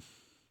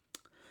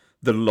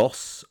the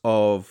loss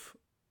of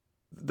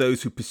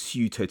those who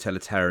pursue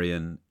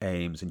totalitarian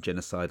aims and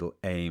genocidal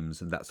aims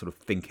and that sort of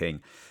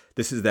thinking.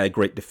 This is their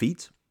great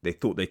defeat. They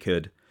thought they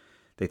could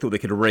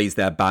raise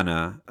their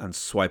banner and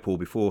swipe all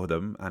before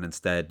them, and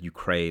instead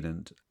Ukraine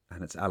and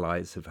its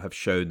allies have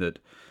shown that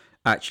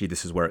actually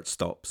this is where it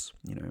stops.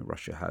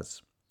 Russia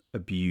has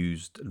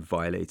abused and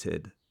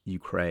violated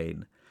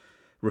Ukraine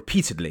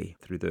repeatedly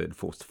through the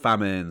enforced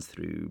famines,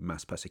 through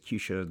mass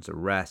persecutions,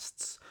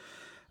 arrests,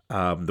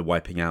 the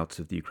wiping out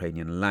of the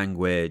Ukrainian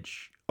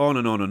language, on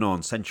and on and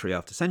on, century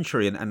after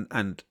century.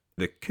 And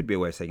there could be a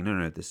way of saying,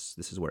 no, this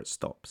is where it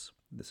stops.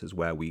 This is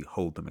where we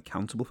hold them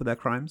accountable for their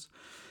crimes.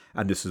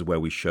 And this is where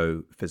we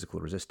show physical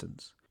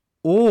resistance.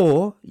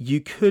 Or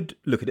you could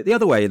look at it the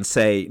other way and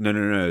say,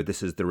 no,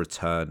 this is the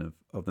return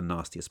of the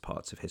nastiest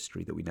parts of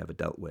history that we never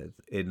dealt with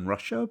in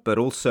Russia, but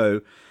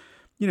also,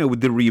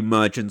 with the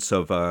reemergence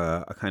of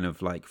a kind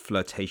of like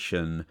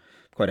flirtation,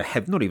 quite a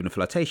heavy, not even a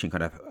flirtation,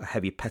 kind of a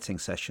heavy petting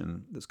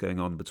session that's going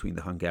on between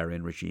the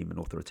Hungarian regime and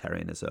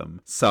authoritarianism.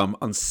 Some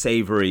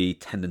unsavory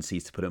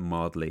tendencies, to put it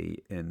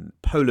mildly, in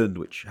Poland,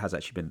 which has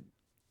actually been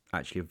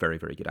a very,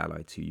 very good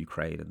ally to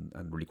Ukraine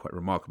and really quite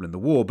remarkable in the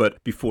war.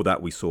 But before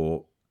that, we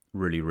saw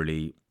really,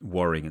 really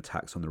worrying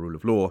attacks on the rule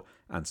of law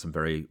and some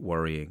very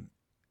worrying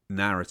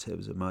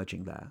narratives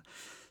emerging there.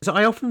 So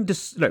I often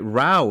just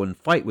row and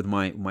fight with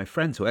my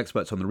friends who are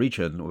experts on the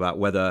region about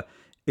whether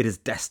it is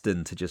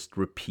destined to just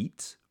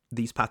repeat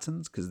these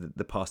patterns because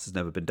the past has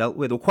never been dealt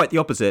with, or quite the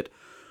opposite.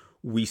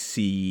 We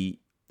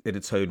see in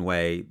its own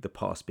way the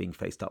past being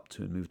faced up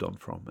to and moved on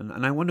from.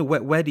 And I wonder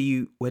where do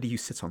you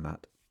sit on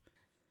that?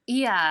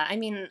 Yeah,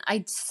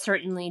 I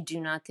certainly do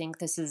not think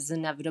this is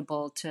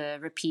inevitable to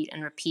repeat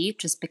and repeat.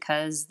 Just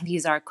because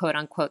these are quote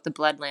unquote the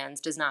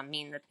bloodlands does not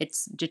mean that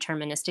it's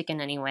deterministic in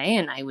any way.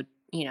 And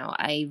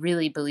I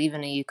really believe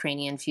in a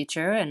Ukrainian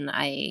future, and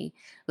I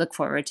look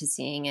forward to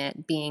seeing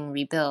it being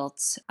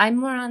rebuilt. I'm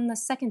more on the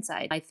second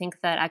side. I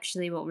think that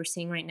actually what we're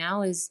seeing right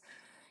now is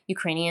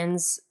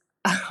Ukrainians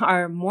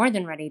are more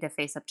than ready to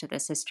face up to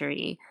this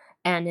history.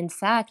 And in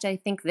fact, I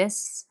think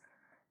this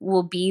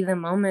will be the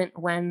moment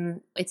when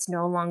it's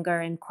no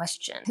longer in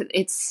question.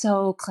 It's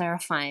so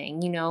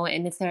clarifying,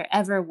 and if there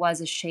ever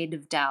was a shade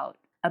of doubt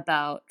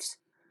about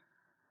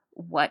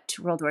what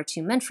World War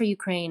II meant for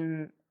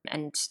Ukraine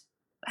and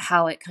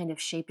how it kind of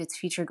shaped its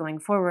future going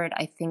forward,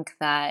 I think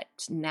that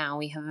now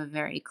we have a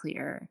very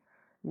clear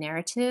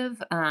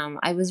narrative.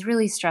 I was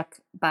really struck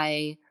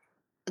by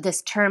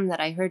this term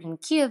that I heard in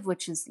Kiev,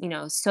 which is,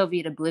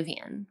 Soviet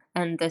oblivion.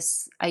 And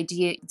this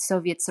idea,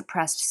 Soviets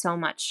suppressed so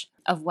much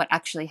of what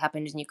actually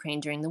happened in Ukraine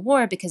during the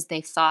war, because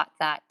they thought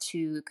that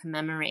to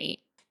commemorate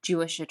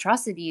Jewish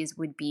atrocities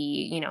would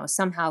be,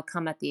 somehow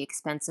come at the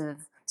expense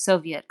of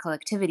Soviet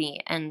collectivity.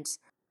 And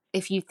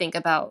if you think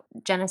about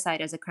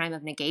genocide as a crime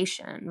of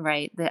negation,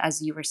 right,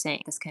 as you were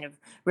saying, this kind of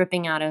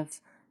ripping out of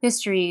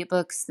history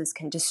books, this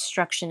kind of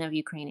destruction of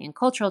Ukrainian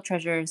cultural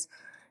treasures,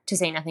 to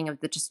say nothing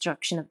of the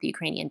destruction of the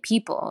Ukrainian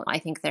people, I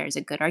think there's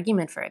a good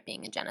argument for it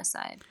being a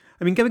genocide.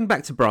 I mean, going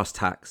back to brass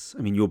tacks,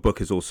 I mean, your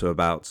book is also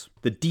about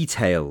the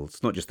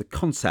details, not just the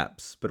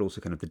concepts, but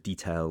also kind of the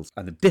details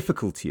and the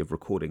difficulty of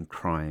recording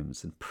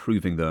crimes and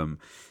proving them,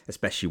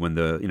 especially when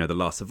the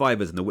last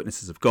survivors and the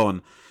witnesses have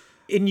gone.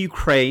 In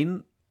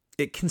Ukraine,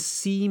 it can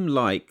seem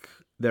like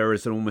there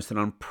is almost an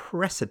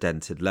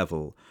unprecedented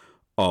level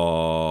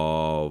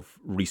of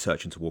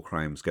research into war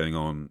crimes going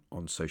on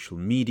social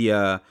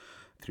media,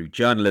 through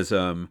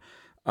journalism.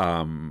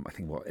 I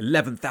think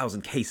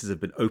 11,000 cases have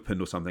been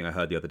opened or something I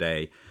heard the other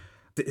day.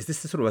 Is this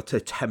sort of a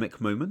totemic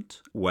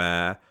moment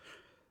where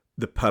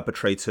the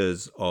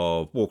perpetrators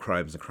of war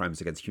crimes and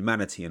crimes against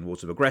humanity and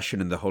wars of aggression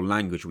and the whole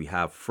language we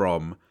have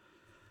from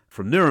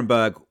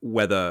Nuremberg,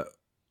 whether,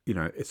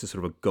 it's a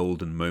sort of a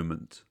golden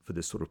moment for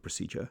this sort of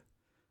procedure?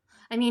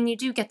 I mean, you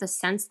do get the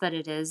sense that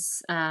it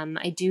is.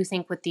 I do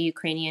think what the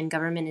Ukrainian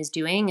government is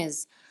doing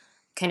is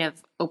kind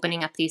of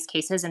opening up these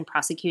cases and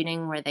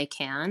prosecuting where they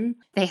can.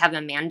 They have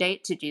a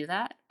mandate to do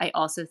that. I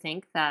also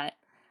think that,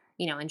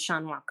 and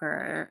Sean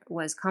Walker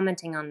was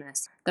commenting on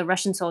this, the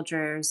Russian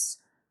soldiers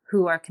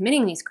who are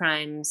committing these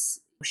crimes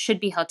should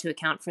be held to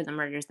account for the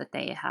murders that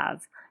they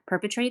have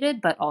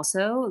perpetrated, but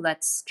also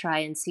let's try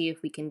and see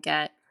if we can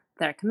get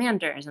their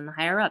commanders and the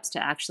higher ups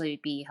to actually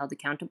be held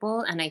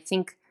accountable. And I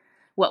think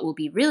what will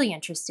be really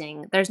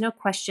interesting, there's no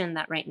question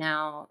that right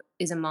now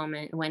is a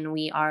moment when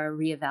we are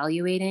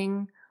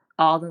reevaluating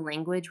all the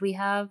language we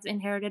have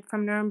inherited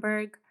from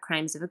Nuremberg,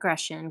 crimes of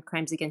aggression,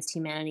 crimes against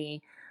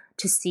humanity,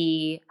 to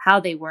see how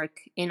they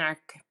work in our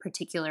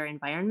particular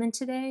environment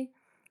today.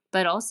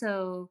 But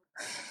also,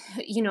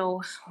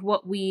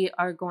 what we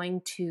are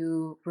going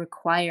to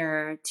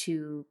require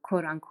to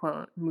quote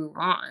unquote move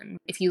on.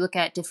 If you look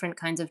at different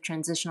kinds of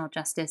transitional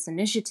justice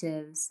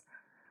initiatives,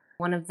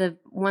 one of the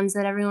ones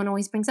that everyone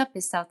always brings up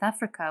is South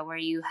Africa, where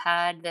you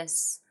had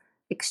this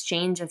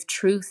exchange of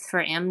truth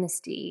for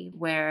amnesty,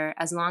 where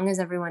as long as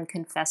everyone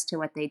confessed to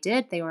what they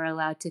did, they were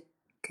allowed to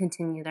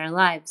continue their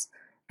lives.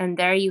 And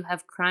there you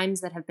have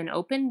crimes that have been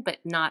opened but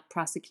not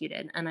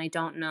prosecuted. And I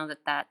don't know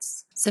that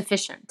that's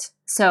sufficient.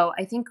 So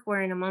I think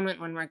we're in a moment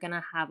when we're going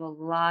to have a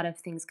lot of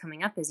things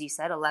coming up, as you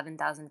said,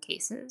 11,000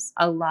 cases,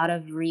 a lot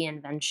of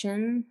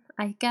reinvention,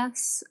 I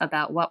guess,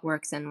 about what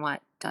works and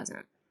what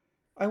doesn't.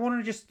 I want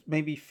to just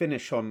maybe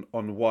finish on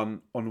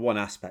one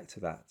aspect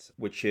of that,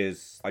 which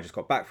is I just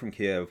got back from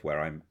Kiev, where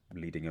I'm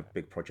leading a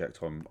big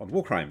project on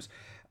war crimes,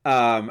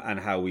 and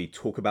how we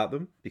talk about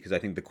them, because I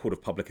think the court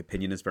of public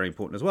opinion is very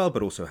important as well,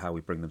 but also how we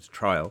bring them to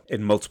trial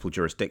in multiple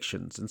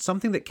jurisdictions. And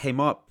something that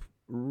came up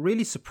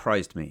really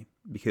surprised me,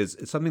 because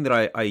it's something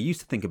that I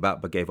used to think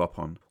about but gave up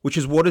on, which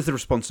is what is the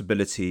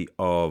responsibility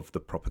of the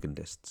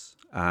propagandists?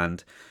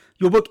 And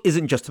your book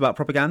isn't just about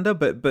propaganda,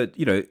 but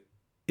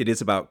it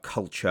is about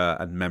culture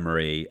and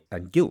memory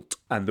and guilt,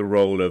 and the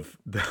role of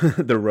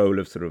the role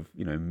of sort of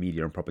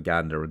media and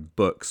propaganda and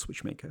books,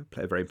 which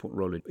play a very important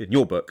role in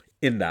your book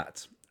in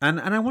that. And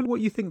I wonder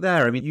what you think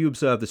there. I mean, you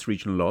observe this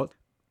region a lot.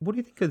 What do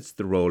you think is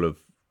the role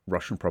of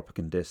Russian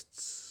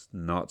propagandists,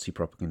 Nazi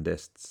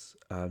propagandists?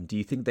 Do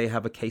you think they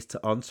have a case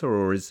to answer,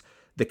 or is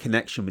the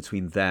connection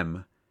between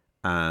them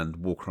and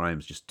war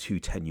crimes just too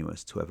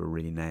tenuous to ever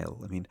really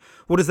nail? I mean,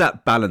 what is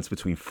that balance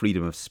between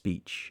freedom of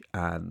speech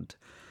and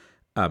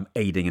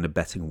aiding and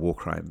abetting war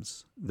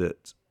crimes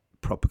that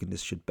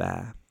propagandists should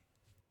bear?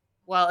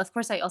 Well, of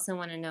course, I also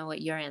want to know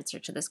what your answer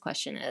to this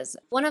question is.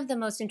 One of the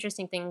most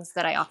interesting things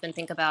that I often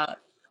think about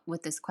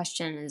with this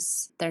question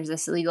is there's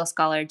this legal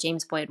scholar,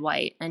 James Boyd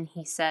White, and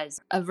he says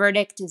a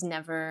verdict is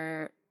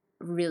never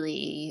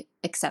really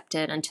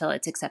accepted until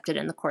it's accepted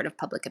in the court of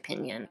public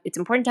opinion. It's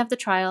important to have the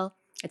trial.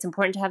 It's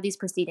important to have these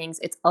proceedings.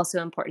 It's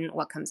also important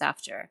what comes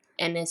after.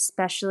 And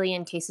especially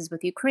in cases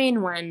with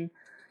Ukraine, when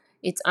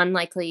it's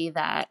unlikely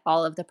that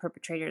all of the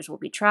perpetrators will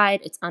be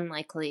tried. It's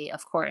unlikely,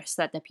 of course,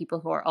 that the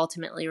people who are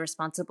ultimately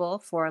responsible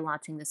for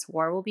launching this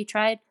war will be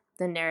tried.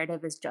 The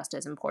narrative is just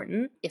as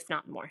important, if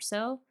not more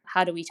so.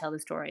 How do we tell the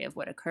story of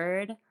what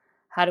occurred?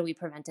 How do we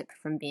prevent it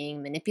from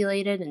being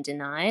manipulated and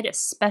denied,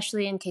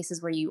 especially in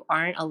cases where you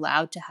aren't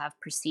allowed to have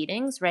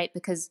proceedings, right?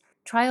 Because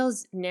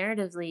trials,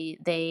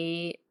 narratively,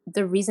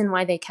 the reason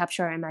why they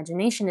capture our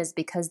imagination is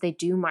because they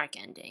do mark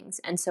endings.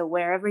 And so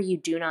wherever you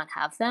do not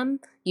have them,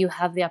 you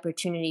have the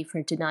opportunity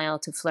for denial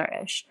to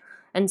flourish.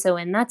 And so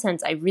in that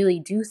sense, I really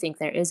do think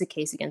there is a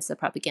case against the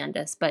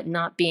propagandists, but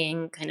not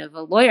being kind of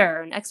a lawyer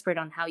or an expert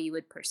on how you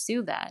would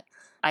pursue that,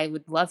 I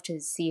would love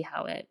to see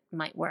how it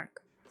might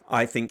work.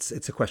 I think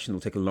it's a question that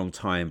will take a long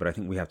time, but I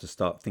think we have to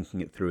start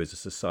thinking it through as a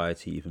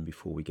society even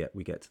before we get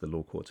to the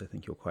law courts. I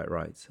think you're quite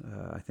right.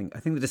 I think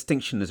the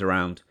distinction is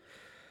around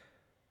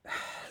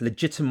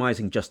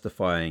legitimizing,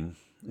 justifying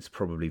is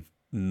probably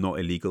not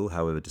illegal,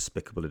 however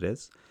despicable it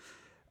is.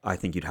 I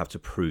think you'd have to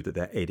prove that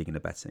they're aiding and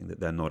abetting, that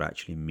they're not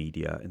actually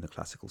media in the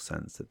classical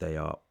sense, that they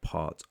are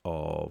part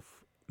of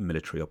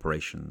military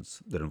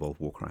operations that involve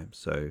war crimes.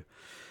 So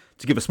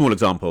to give a small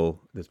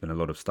example, there's been a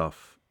lot of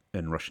stuff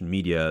in Russian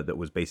media that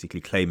was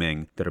basically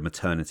claiming that a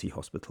maternity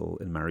hospital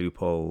in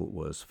Mariupol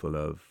was full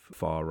of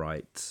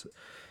far-right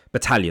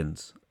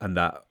battalions, and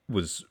that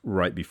was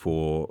right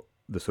before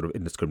the sort of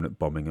indiscriminate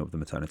bombing of the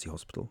maternity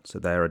hospital. So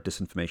there, a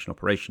disinformation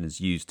operation is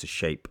used to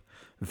shape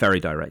very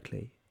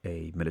directly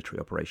a military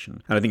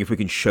operation. And I think if we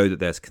can show that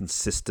there's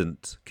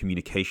consistent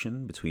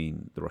communication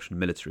between the Russian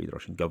military, the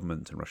Russian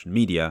government and Russian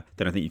media,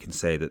 then I think you can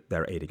say that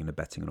they're aiding and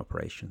abetting an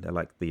operation. They're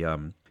like the,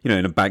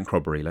 in a bank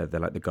robbery, they're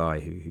like the guy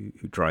who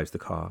drives the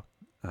car.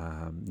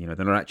 They're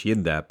not actually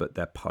in there, but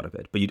they're part of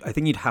it. But I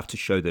think you'd have to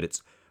show that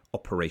it's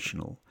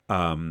operational.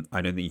 I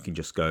don't think you can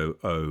just go,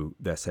 oh,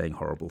 they're saying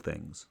horrible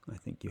things. I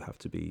think you have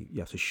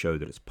to show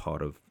that it's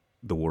part of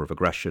the war of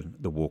aggression,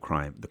 the war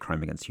crime, the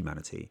crime against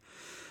humanity.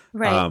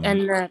 Right,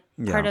 and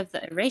part of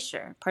the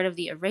erasure,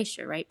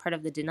 right? Part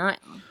of the denial.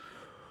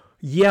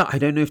 Yeah, I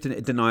don't know if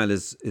denial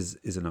is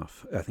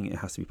enough. I think it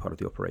has to be part of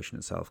the operation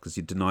itself, because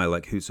you deny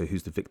who's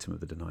the victim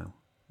of the denial,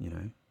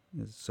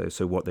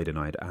 So what they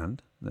denied,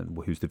 and then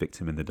who's the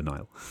victim in the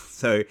denial?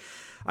 So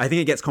I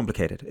think it gets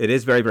complicated. It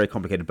is very, very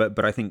complicated.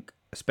 But I think,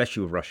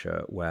 especially with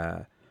Russia,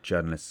 where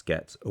journalists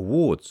get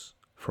awards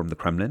from the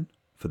Kremlin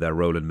for their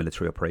role in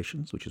military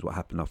operations, which is what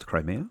happened after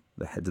Crimea.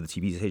 The heads of the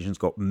TV stations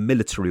got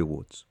military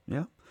awards.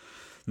 Yeah.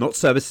 Not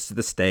services to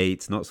the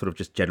state, not sort of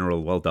just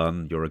general, well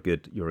done, you're a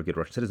good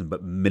Russian citizen,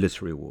 but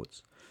military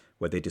awards,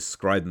 where they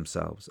describe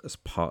themselves as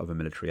part of a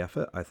military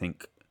effort. I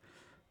think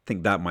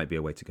that might be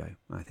a way to go.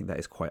 I think that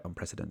is quite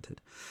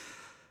unprecedented.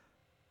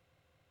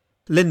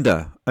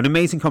 Linda, an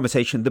amazing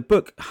conversation. The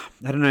book,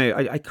 I don't know,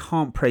 I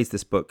can't praise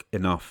this book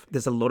enough.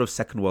 There's a lot of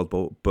Second World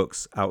War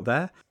books out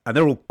there, and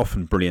they're all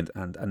often brilliant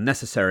and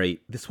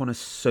necessary. This one is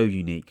so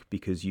unique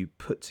because you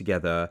put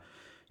together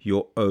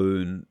your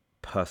own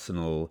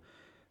personal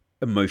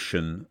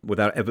emotion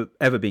without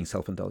ever being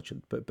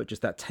self-indulgent, but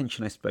just that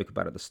tension I spoke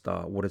about at the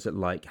start. What is it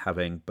like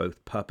having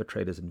both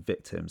perpetrators and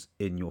victims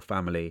in your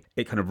family?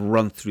 It kind of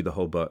runs through the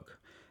whole book,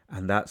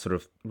 and that sort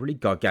of really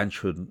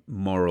gargantuan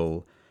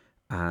moral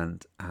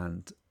and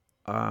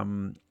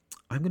I'm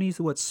going to use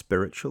the word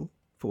spiritual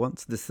for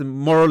once. This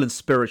moral and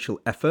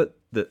spiritual effort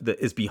that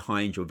is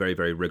behind your very,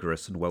 very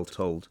rigorous and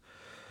well-told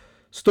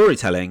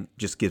storytelling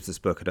just gives this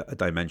book a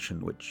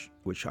dimension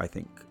which I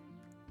think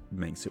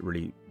makes it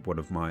really one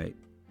of my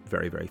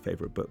very, very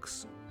favorite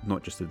books,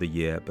 not just of the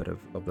year, but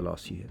of the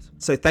last few years.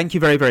 So thank you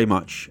very, very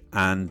much.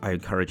 And I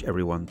encourage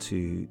everyone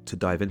to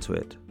dive into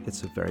it.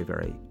 It's a very,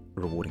 very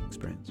rewarding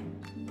experience.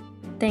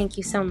 Thank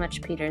you so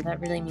much, Peter. That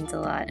really means a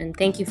lot. And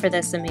thank you for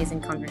this amazing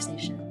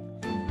conversation.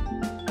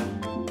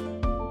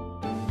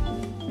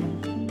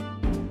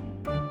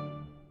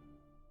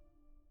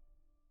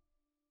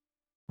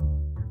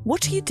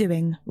 What are you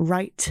doing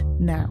right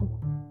now?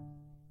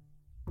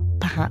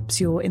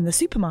 Perhaps you're in the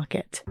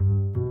supermarket.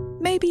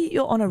 Maybe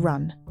you're on a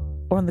run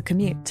or on the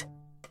commute.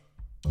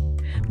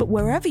 But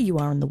wherever you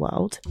are in the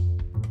world,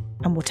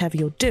 and whatever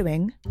you're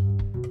doing,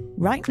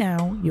 right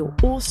now you're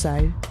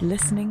also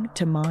listening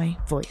to my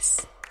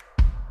voice.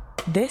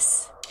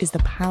 This is the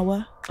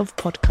power of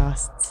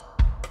podcasts.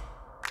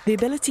 The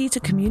ability to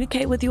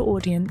communicate with your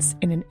audience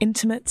in an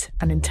intimate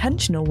and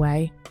intentional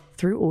way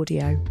through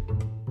audio.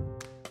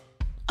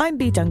 I'm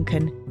Bea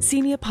Duncan,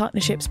 Senior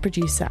Partnerships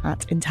Producer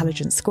at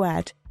Intelligence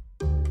Squared.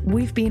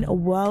 We've been a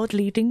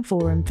world-leading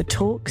forum for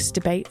talks,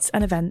 debates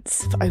and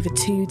events for over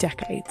 2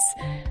 decades.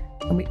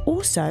 And we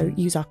also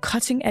use our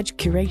cutting-edge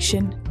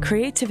curation,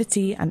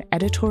 creativity and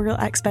editorial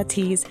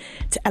expertise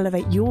to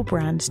elevate your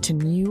brand to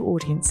new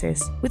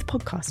audiences with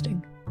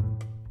podcasting.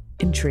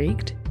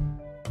 Intrigued?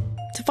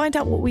 To find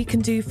out what we can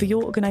do for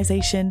your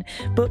organisation,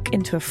 book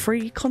into a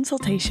free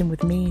consultation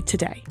with me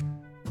today.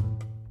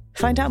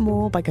 Find out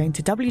more by going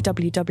to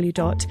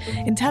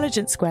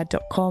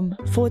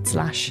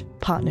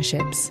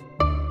www.intelligencesquared.com/partnerships.